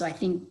mountain, so I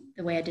think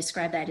the way I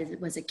describe that is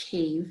it was a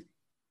cave.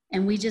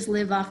 And we just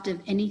live off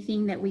of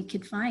anything that we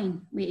could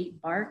find. We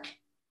ate bark,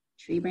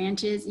 tree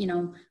branches,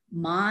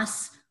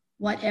 moss,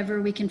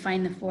 whatever we can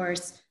find in the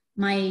forest.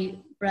 My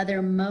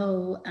brother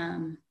Mo,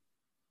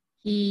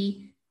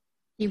 he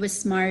was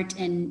smart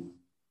and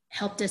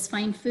helped us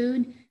find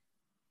food.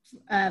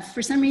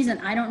 For some reason,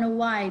 I don't know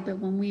why, but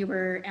when we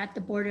were at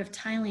the border of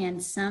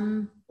Thailand,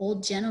 some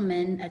old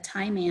gentleman, a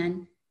Thai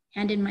man,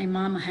 handed my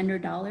mom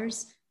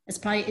 $100. It's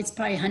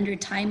probably 100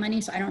 Thai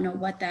money, so I don't know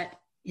what that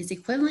is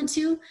equivalent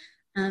to.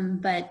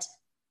 But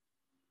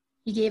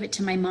he gave it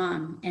to my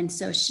mom. And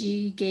so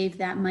she gave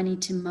that money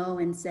to Mo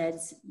and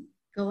says,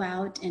 go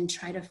out and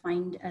try to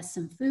find us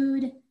some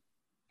food.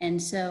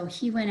 And so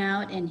he went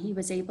out, and he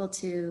was able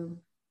to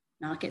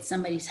knock at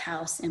somebody's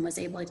house and was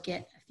able to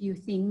get a few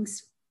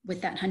things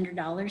with that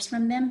 $100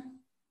 from them.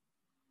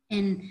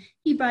 And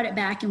he brought it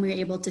back, and we were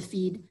able to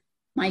feed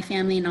my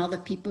family and all the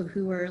people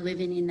who were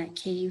living in that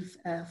cave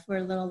for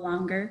a little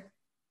longer.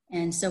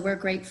 And so we're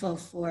grateful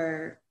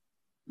for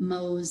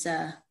Mo's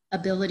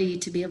ability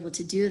to be able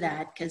to do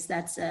that, because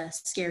that's a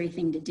scary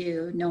thing to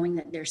do, knowing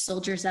that there's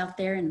soldiers out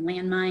there and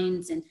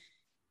landmines,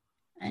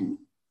 and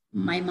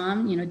my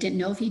mom, didn't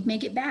know if he'd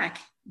make it back,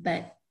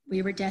 but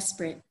we were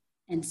desperate.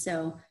 And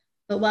so,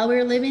 but while we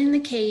were living in the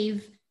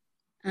cave,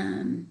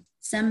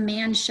 some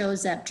man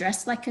shows up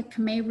dressed like a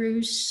Khmer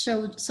Rouge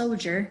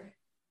soldier,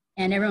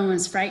 and everyone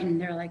was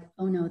frightened. They're like,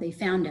 oh no, they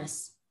found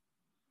us.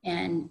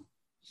 And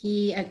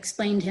he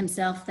explained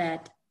himself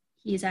that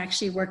he's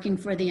actually working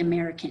for the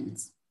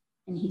Americans,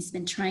 and he's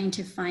been trying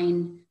to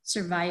find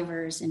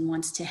survivors and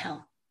wants to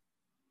help.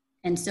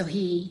 And so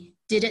he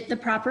did it the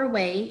proper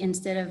way.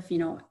 Instead of,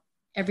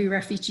 every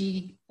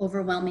refugee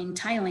overwhelming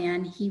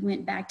Thailand, he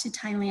went back to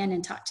Thailand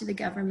and talked to the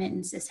government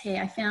and says, hey,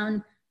 I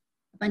found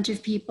a bunch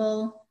of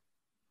people,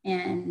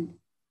 and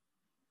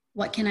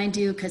what can I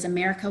do? Because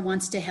America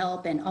wants to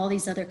help, and all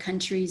these other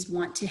countries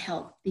want to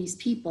help these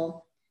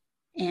people.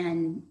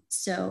 And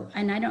so,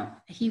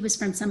 he was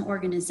from some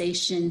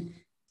organization.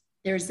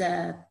 There's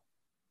a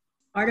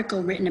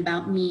article written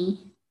about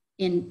me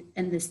in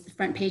this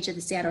front page of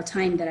the Seattle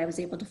Times that I was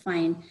able to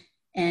find.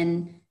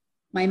 And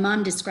my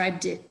mom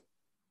described it,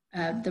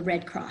 the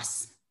Red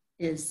Cross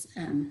is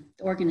the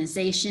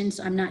organization.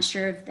 So I'm not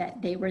sure if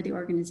that they were the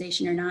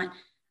organization or not,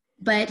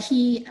 but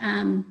he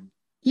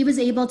was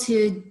able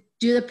to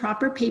do the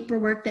proper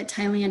paperwork that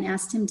Thailand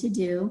asked him to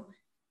do,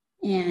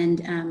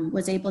 and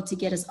was able to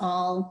get us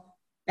all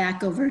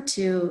back over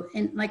to,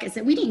 and like I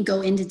said, we didn't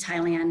go into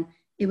Thailand.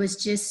 It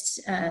was just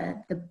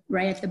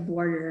right at the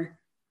border.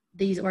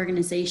 These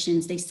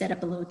organizations, they set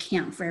up a little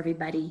camp for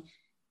everybody,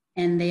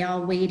 and they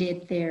all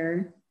waited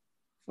there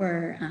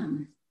for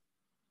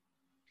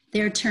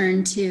their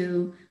turn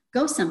to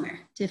go somewhere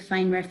to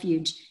find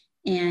refuge.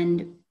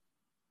 And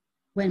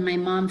when my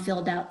mom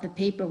filled out the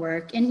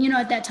paperwork, and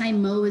at that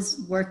time Mo was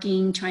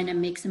working, trying to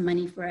make some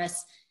money for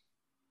us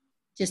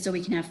just so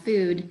we can have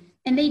food.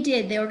 And they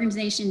did, the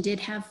organization did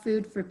have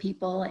food for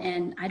people.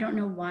 And I don't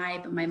know why,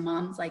 but my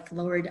mom's like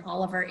lowered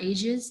all of our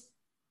ages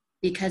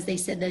because they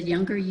said the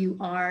younger you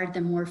are,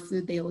 the more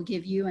food they will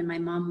give you. And my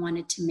mom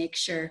wanted to make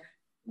sure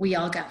we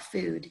all got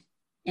food.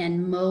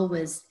 And Mo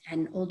was at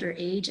an older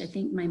age. I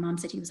think my mom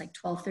said he was like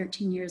 12,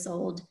 13 years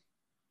old,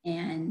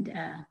 and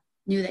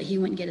knew that he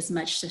wouldn't get as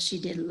much. So she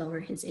did lower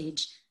his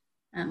age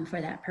for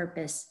that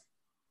purpose.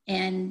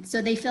 And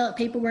so they fill out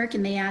paperwork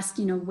and they asked,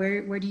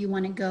 where do you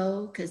want to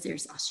go? Because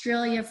there's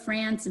Australia,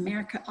 France,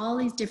 America, all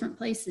these different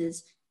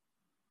places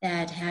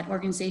that had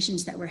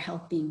organizations that were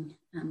helping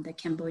the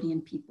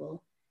Cambodian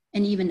people,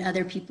 and even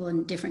other people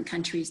in different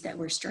countries that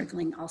were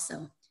struggling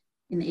also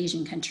in the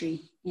Asian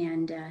country.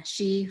 And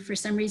she, for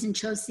some reason,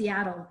 chose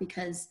Seattle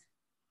because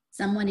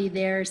somebody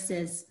there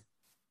says,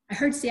 I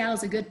heard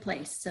Seattle's a good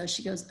place. So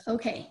she goes,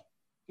 okay.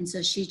 And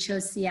so she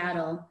chose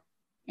Seattle.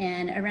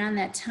 And around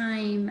that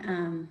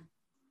time,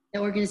 the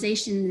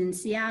organization in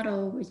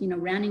Seattle was,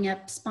 rounding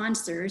up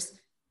sponsors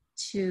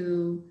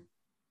to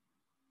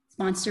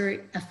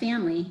sponsor a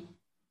family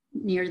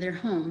near their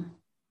home.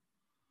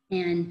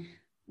 And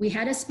we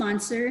had a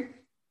sponsor,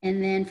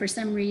 and then for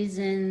some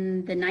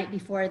reason, the night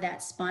before,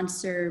 that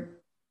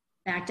sponsor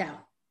backed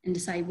out and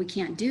decided we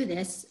can't do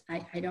this.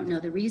 I don't know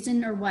the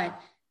reason or what,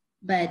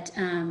 but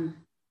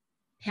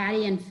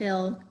Patty and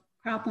Phil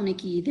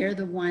Kropelnicki, they're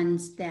the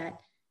ones that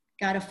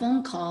got a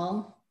phone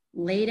call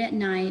late at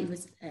night. It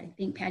was, I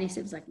think Patty said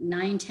it was like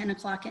 9, 10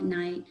 o'clock at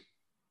night.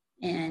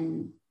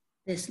 And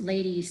this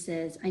lady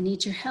says, I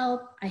need your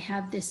help. I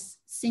have this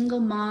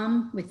single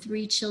mom with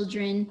 3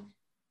 children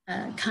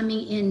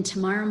coming in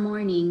tomorrow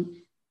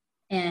morning.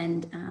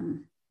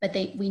 And, but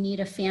we need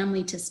a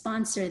family to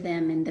sponsor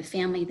them. And the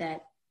family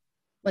that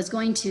was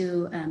going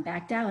to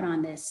backed out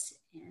on this.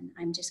 And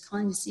I'm just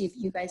calling to see if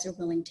you guys are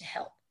willing to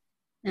help.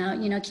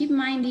 Now, keep in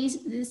mind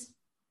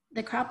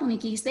the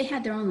Kropelnickis, they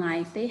had their own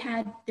life. They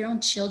had their own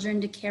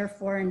children to care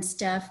for and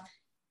stuff,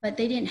 but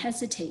they didn't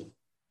hesitate.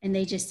 And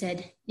they just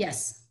said,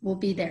 yes, we'll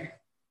be there.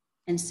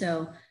 And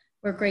so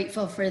we're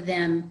grateful for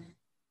them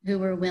who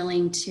were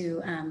willing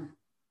to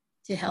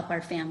help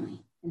our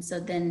family. And so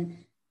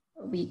then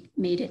we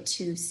made it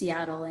to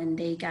Seattle, and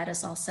they got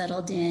us all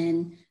settled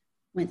in,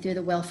 went through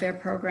the welfare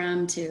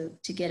program to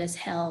get us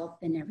help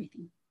and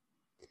everything.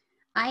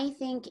 I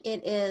think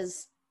it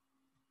is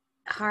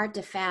hard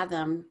to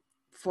fathom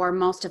for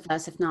most of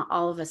us, if not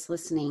all of us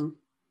listening,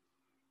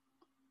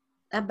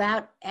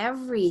 about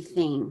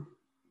everything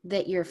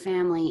that your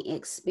family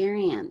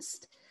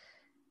experienced,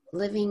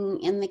 living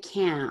in the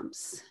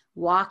camps,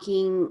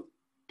 walking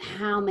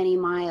how many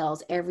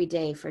miles every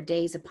day for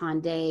days upon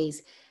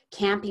days,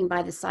 camping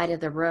by the side of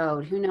the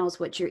road, who knows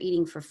what you're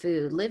eating for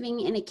food,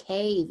 living in a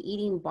cave,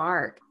 eating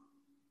bark.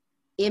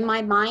 In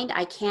my mind,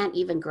 I can't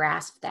even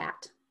grasp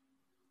that.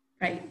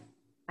 Right.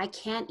 I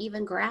can't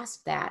even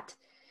grasp that.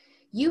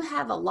 You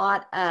have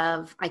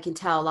I can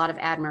tell, a lot of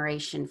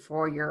admiration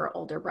for your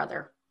older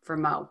brother, for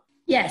Mo.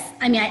 Yes.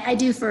 I mean, I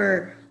do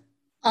for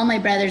all my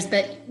brothers,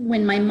 but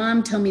when my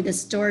mom told me the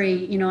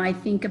story, I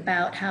think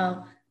about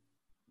how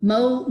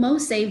Mo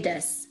saved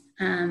us.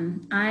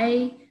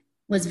 I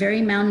was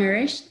very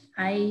malnourished.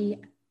 I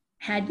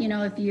had,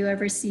 if you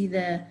ever see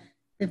the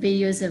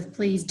videos of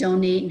please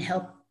donate and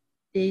help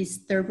these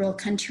third world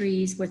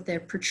countries with their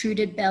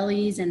protruded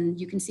bellies and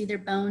you can see their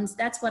bones,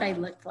 that's what I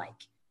looked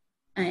like.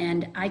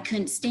 And I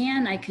couldn't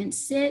stand, I couldn't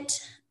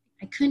sit,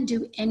 I couldn't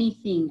do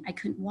anything. I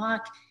couldn't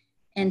walk.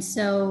 And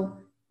so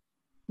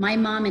my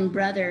mom and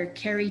brother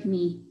carried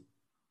me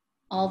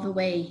all the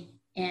way,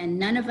 and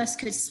none of us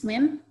could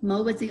swim.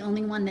 Mo was the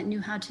only one that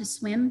knew how to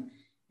swim.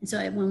 And so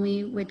when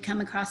we would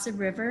come across a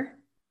river,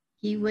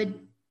 he would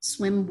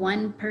swim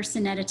one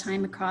person at a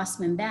time across,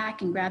 swim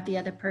back, and grab the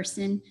other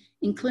person,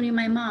 including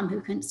my mom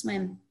who couldn't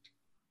swim.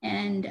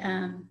 And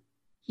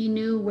he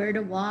knew where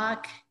to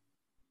walk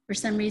for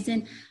some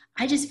reason.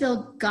 I just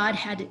feel God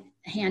had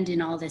a hand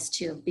in all this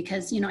too,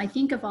 because, I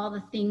think of all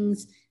the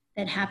things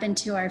that happened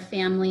to our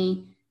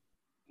family,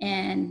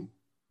 and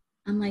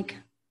I'm like,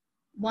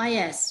 why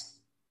us?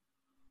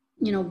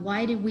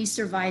 Why did we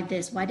survive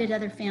this? Why did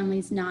other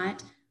families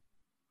not?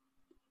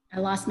 I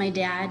lost my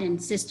dad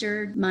and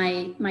sister,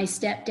 my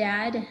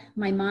stepdad.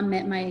 My mom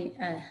met my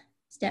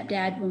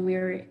stepdad when we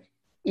were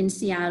in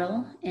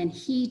Seattle, and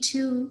he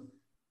too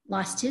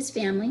lost his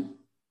family.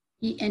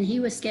 He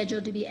was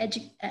scheduled to be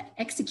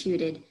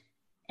executed.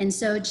 And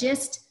so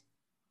just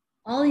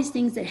all these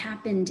things that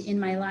happened in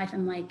my life,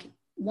 I'm like,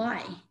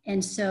 why?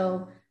 And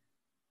so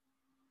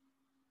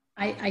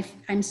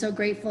I'm so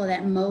grateful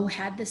that Mo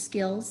had the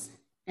skills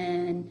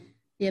and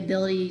the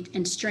ability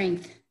and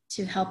strength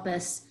to help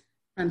us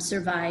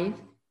survive.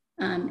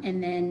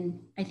 And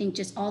then I think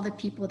just all the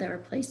people that were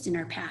placed in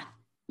our path,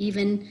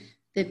 even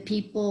the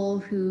people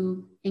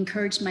who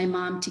encouraged my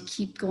mom to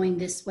keep going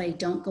this way,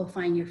 don't go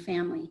find your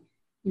family.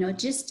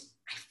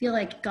 I feel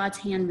like God's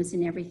hand was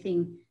in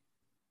everything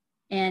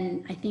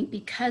And I think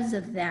because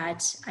of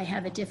that, I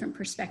have a different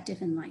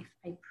perspective in life.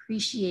 I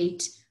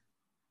appreciate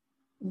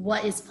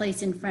what is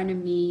placed in front of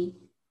me.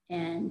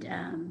 And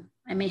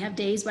I may have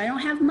days where I don't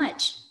have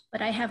much,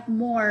 but I have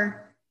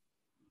more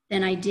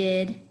than I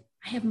did.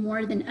 I have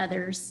more than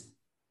others.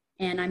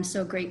 And I'm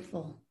so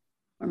grateful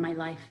for my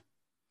life.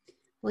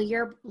 Well,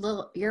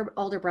 your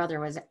older brother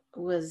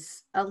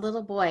was a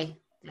little boy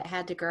that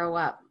had to grow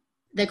up.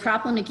 The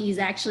Kropelnickis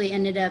actually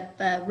ended up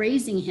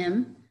raising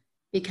him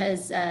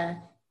because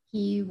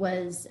he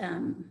was,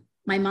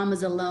 my mom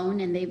was alone,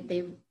 and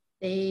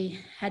they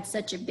had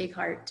such a big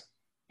heart,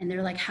 and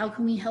they're like, how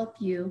can we help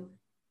you?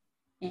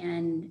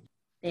 And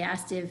they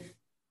asked if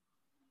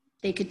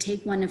they could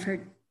take one of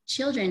her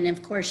children. And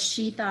of course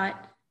she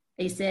thought,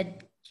 they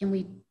said, can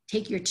we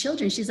take your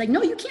children? She's like,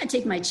 no, you can't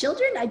take my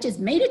children. I just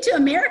made it to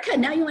America.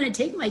 Now you want to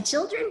take my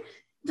children?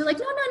 They're like,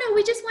 no,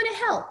 we just want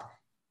to help.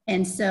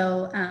 And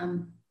so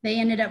they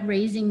ended up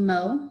raising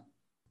Mo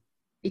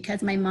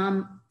because my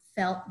mom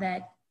felt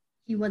that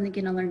he wasn't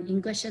going to learn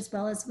English as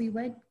well as we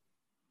would,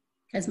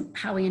 because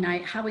Howie and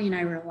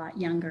I were a lot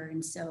younger.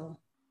 And so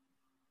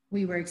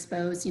we were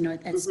exposed,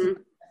 at school,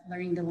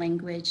 learning the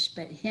language,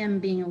 but him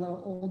being a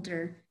little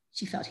older,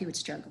 she felt he would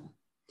struggle.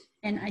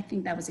 And I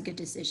think that was a good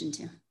decision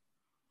too.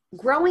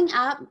 Growing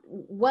up,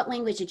 what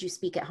language did you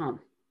speak at home?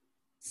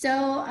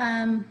 So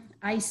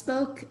I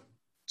spoke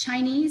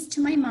Chinese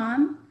to my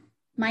mom.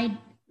 My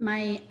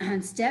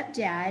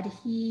stepdad,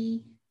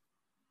 he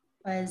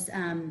was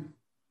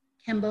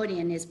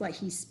Cambodian is what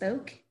he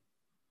spoke.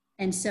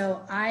 And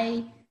so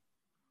I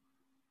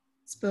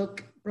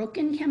spoke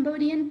broken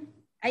Cambodian.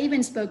 I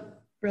even spoke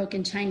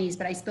broken Chinese,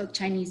 but I spoke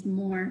Chinese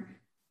more.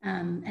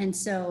 And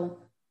so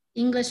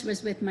English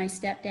was with my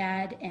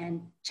stepdad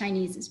and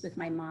Chinese is with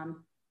my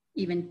mom.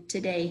 Even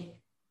today,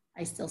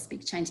 I still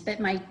speak Chinese, but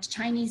my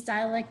Chinese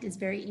dialect is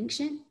very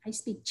ancient. I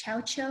speak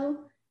Chao Chou,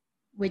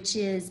 which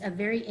is a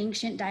very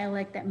ancient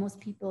dialect that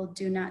most people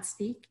do not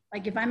speak.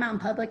 Like if I'm out in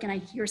public and I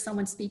hear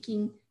someone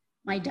speaking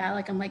my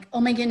dialect, I'm like, oh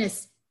my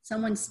goodness,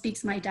 someone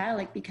speaks my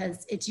dialect,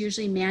 because it's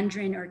usually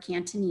Mandarin or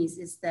Cantonese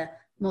is the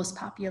most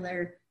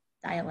popular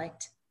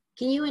dialect.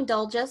 Can you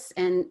indulge us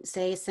and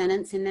say a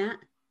sentence in that?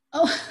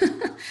 Oh,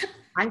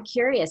 I'm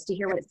curious to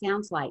hear what it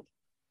sounds like.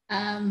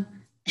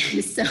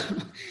 So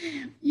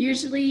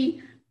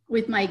usually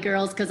with my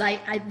girls, because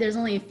I there's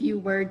only a few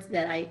words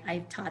that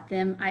I taught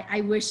them.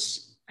 I wish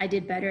I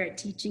did better at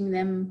teaching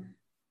them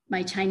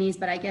my Chinese,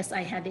 but I guess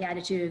I had the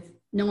attitude of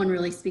no one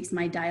really speaks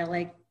my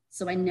dialect,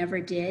 so I never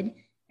did,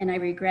 and I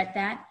regret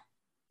that.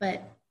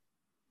 But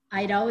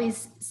I'd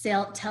always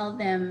tell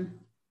them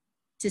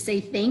to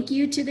say thank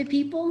you to the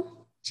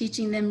people,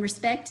 teaching them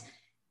respect,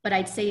 but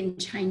I'd say it in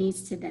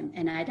Chinese to them,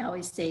 and I'd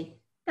always say,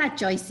 "Da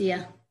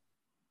Joycia,"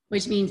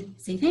 which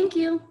means say thank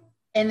you.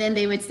 And then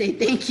they would say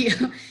thank you.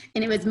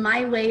 And it was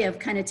my way of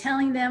kind of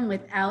telling them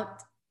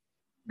without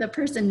the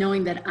person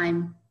knowing that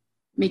I'm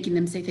making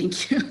them say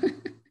thank you.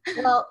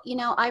 Well,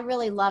 I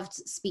really loved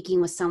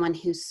speaking with someone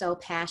who's so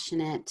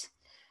passionate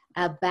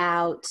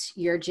about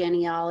your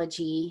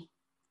genealogy,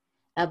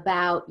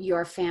 about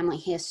your family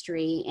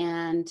history.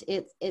 And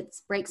it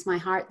breaks my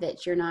heart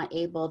that you're not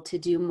able to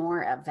do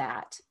more of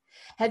that.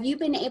 Have you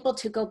been able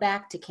to go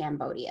back to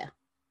Cambodia?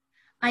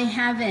 I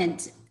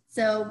haven't.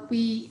 So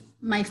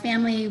my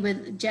family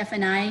with Jeff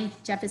and I,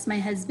 Jeff is my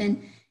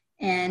husband,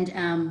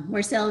 and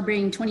we're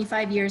celebrating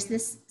 25 years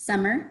this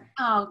summer.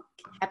 Oh,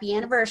 happy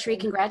anniversary.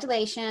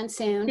 Congratulations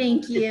soon.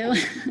 Thank you.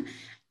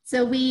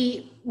 So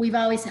we've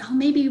always said,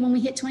 maybe when we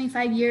hit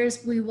 25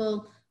 years,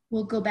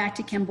 we'll go back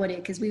to Cambodia,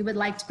 because we would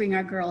like to bring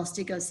our girls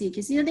to go see,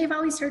 because, they've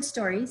always heard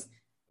stories.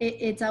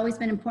 It's always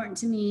been important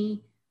to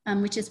me,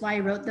 which is why I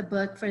wrote the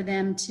book, for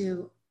them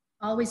to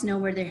always know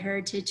where their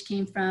heritage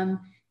came from,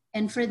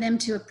 and for them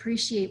to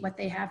appreciate what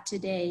they have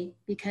today,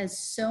 because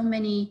so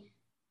many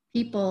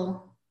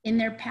people in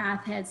their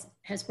path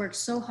has worked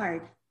so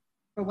hard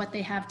for what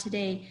they have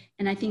today.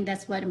 And I think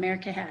that's what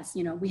America has.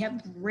 We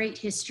have great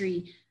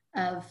history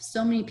of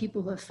so many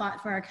people who have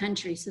fought for our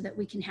country so that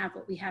we can have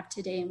what we have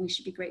today, and we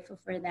should be grateful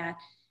for that.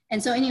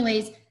 And so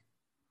anyways,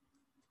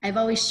 I've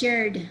always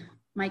shared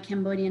my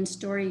Cambodian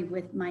story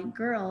with my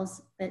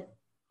girls, but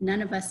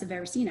none of us have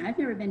ever seen it. I've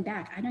never been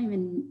back. I don't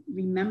even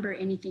remember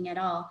anything at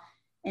all.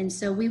 And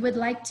so we would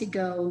like to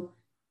go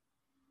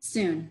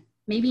soon,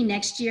 maybe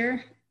next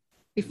year.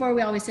 Before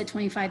we always said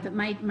 25, but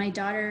my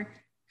daughter,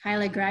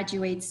 Kyla,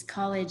 graduates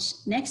college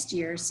next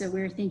year. So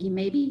we're thinking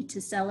maybe to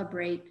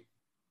celebrate,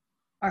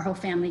 our whole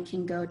family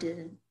can go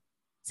to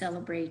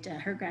celebrate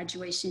her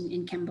graduation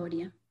in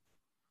Cambodia.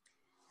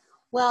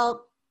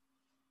 Well,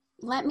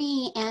 let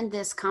me end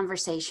this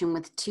conversation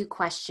with two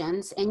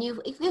questions. And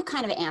you've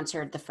kind of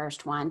answered the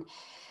first one.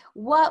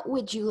 What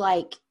would you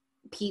like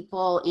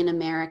people in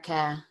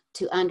America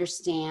to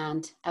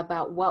understand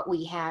about what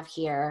we have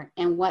here,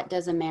 and what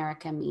does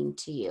America mean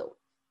to you?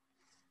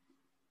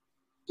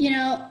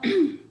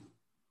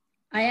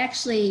 I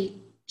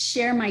actually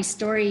share my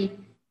story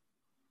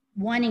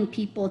wanting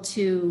people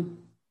to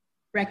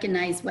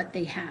recognize what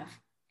they have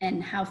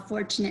and how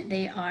fortunate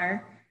they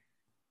are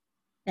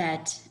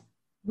that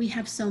we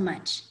have so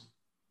much.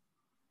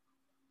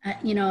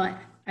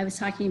 I was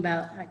talking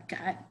about,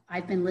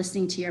 I've been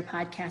listening to your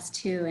podcast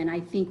too, and I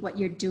think what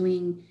you're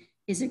doing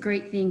is a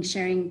great thing,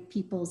 sharing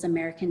people's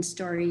American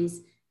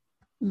stories.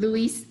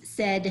 Luis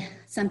said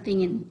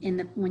something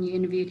when you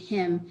interviewed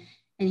him,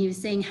 and he was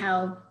saying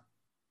how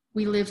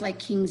we live like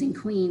kings and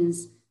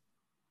queens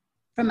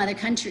from other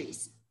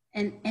countries.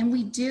 And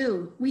we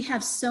do. We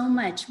have so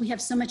much. We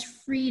have so much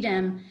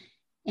freedom,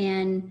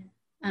 and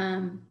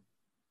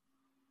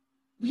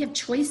we have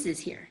choices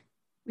here.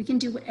 We can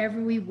do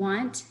whatever we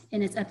want,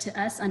 and it's up to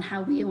us on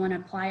how we want to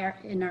apply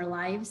in our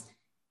lives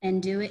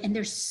and do it. And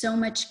there's so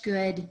much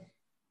good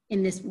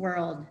in this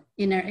world,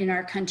 in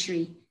our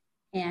country,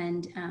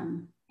 and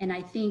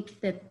I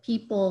think the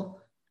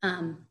people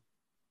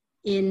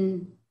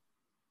in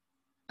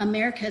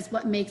America is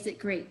what makes it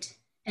great.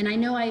 And I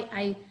know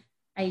I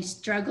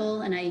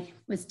struggle, and I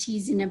was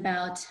teasing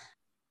about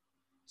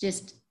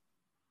just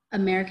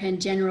America in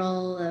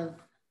general.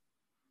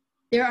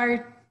 There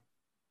are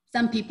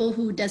some people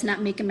who does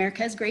not make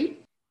America as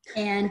great,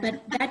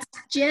 but that's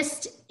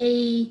just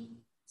a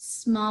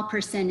small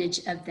percentage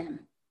of them.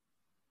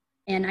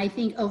 And I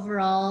think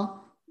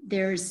overall,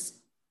 there's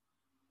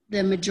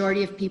the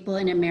majority of people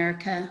in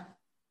America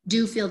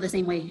do feel the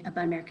same way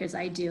about America as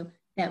I do,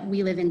 that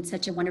we live in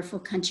such a wonderful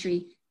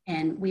country,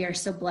 and we are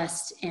so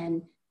blessed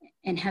and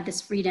have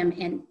this freedom.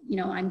 And,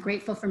 I'm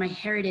grateful for my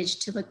heritage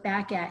to look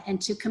back at and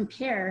to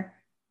compare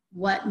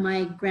what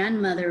my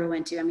grandmother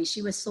went to. I mean,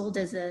 she was sold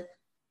as a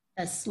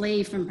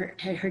slave from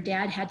her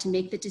dad had to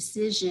make the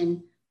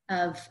decision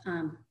of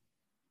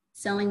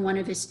selling one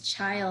of his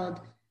child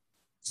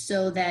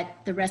so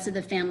that the rest of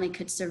the family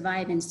could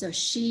survive. And so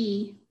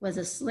she was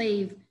a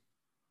slave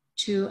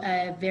to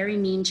a very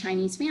mean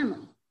Chinese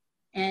family.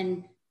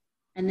 And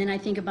then I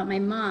think about my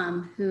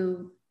mom,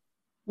 who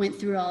went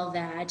through all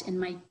that, and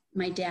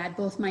my dad,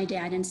 both my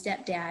dad and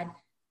stepdad,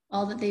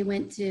 all that they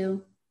went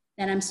through,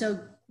 that I'm so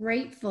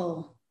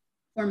grateful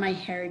for my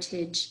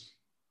heritage,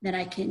 that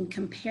I can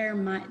compare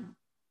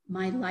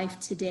my life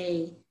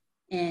today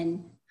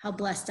and how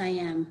blessed I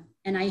am.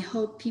 And I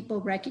hope people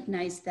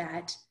recognize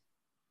that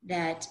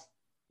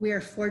we are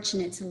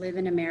fortunate to live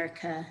in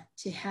America,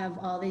 to have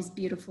all these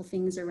beautiful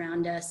things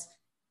around us.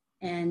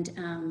 And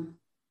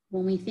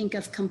when we think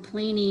of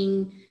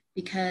complaining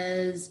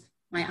because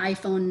my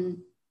iPhone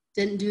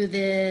didn't do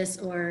this,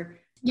 or,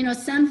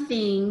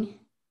 something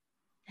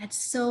that's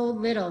so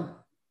little,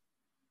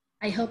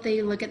 I hope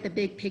they look at the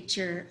big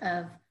picture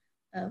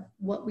of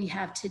what we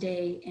have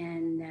today,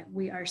 and that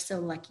we are so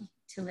lucky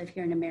to live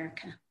here in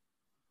America.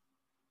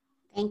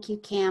 Thank you,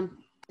 Kim.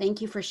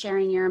 Thank you for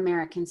sharing your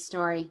American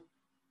story.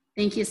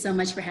 Thank you so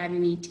much for having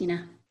me,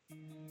 Tina.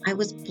 I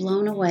was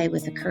blown away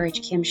with the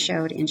courage Kim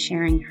showed in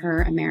sharing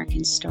her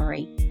American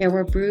story. There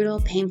were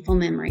brutal, painful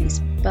memories,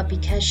 but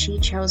because she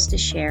chose to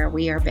share,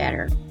 we are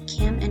better.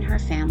 Kim and her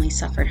family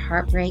suffered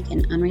heartbreak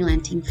and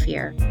unrelenting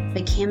fear,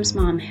 but Kim's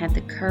mom had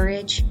the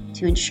courage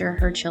to ensure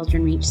her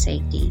children reached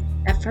safety.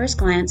 At first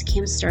glance,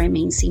 Kim's story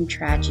may seem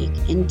tragic.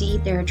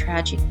 Indeed, there are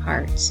tragic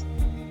parts,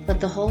 but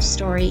the whole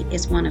story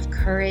is one of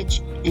courage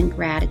and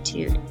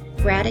gratitude.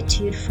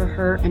 Gratitude for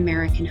her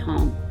American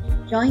home.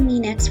 Join me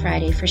next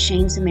Friday for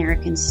Shane's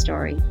American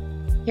Story.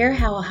 Hear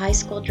how a high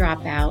school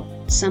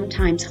dropout,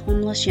 sometimes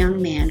homeless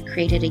young man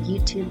created a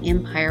YouTube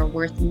empire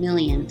worth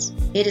millions.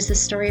 It is the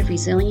story of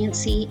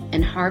resiliency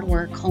and hard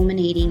work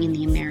culminating in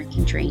the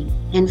American dream.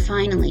 And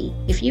finally,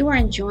 if you are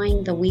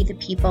enjoying the We the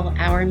People,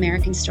 Our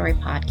American Story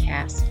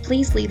podcast,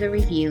 please leave a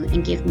review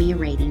and give me a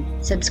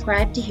rating.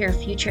 Subscribe to hear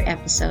future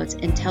episodes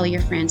and tell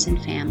your friends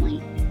and family.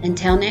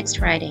 Until next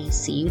Friday,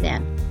 see you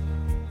then.